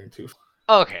you're entertaining too.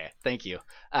 Okay, thank you.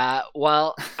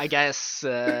 Well, I guess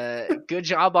good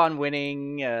job on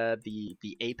winning the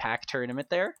APAC tournament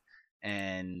there,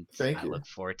 and Thank I you. look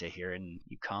forward to hearing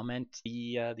you comment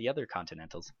the other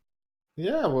continentals.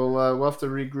 Yeah, we'll have to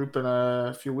regroup in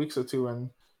a few weeks or two and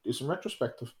do some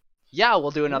retrospective. Yeah,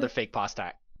 we'll do another Yeah. fake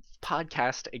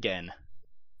podcast again.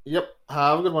 Yep.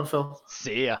 Have a good one, Phil.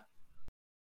 See ya.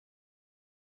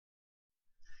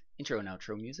 Intro and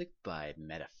outro music by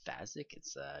Metaphasic.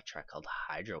 It's a track called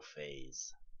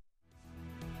Hydrophase.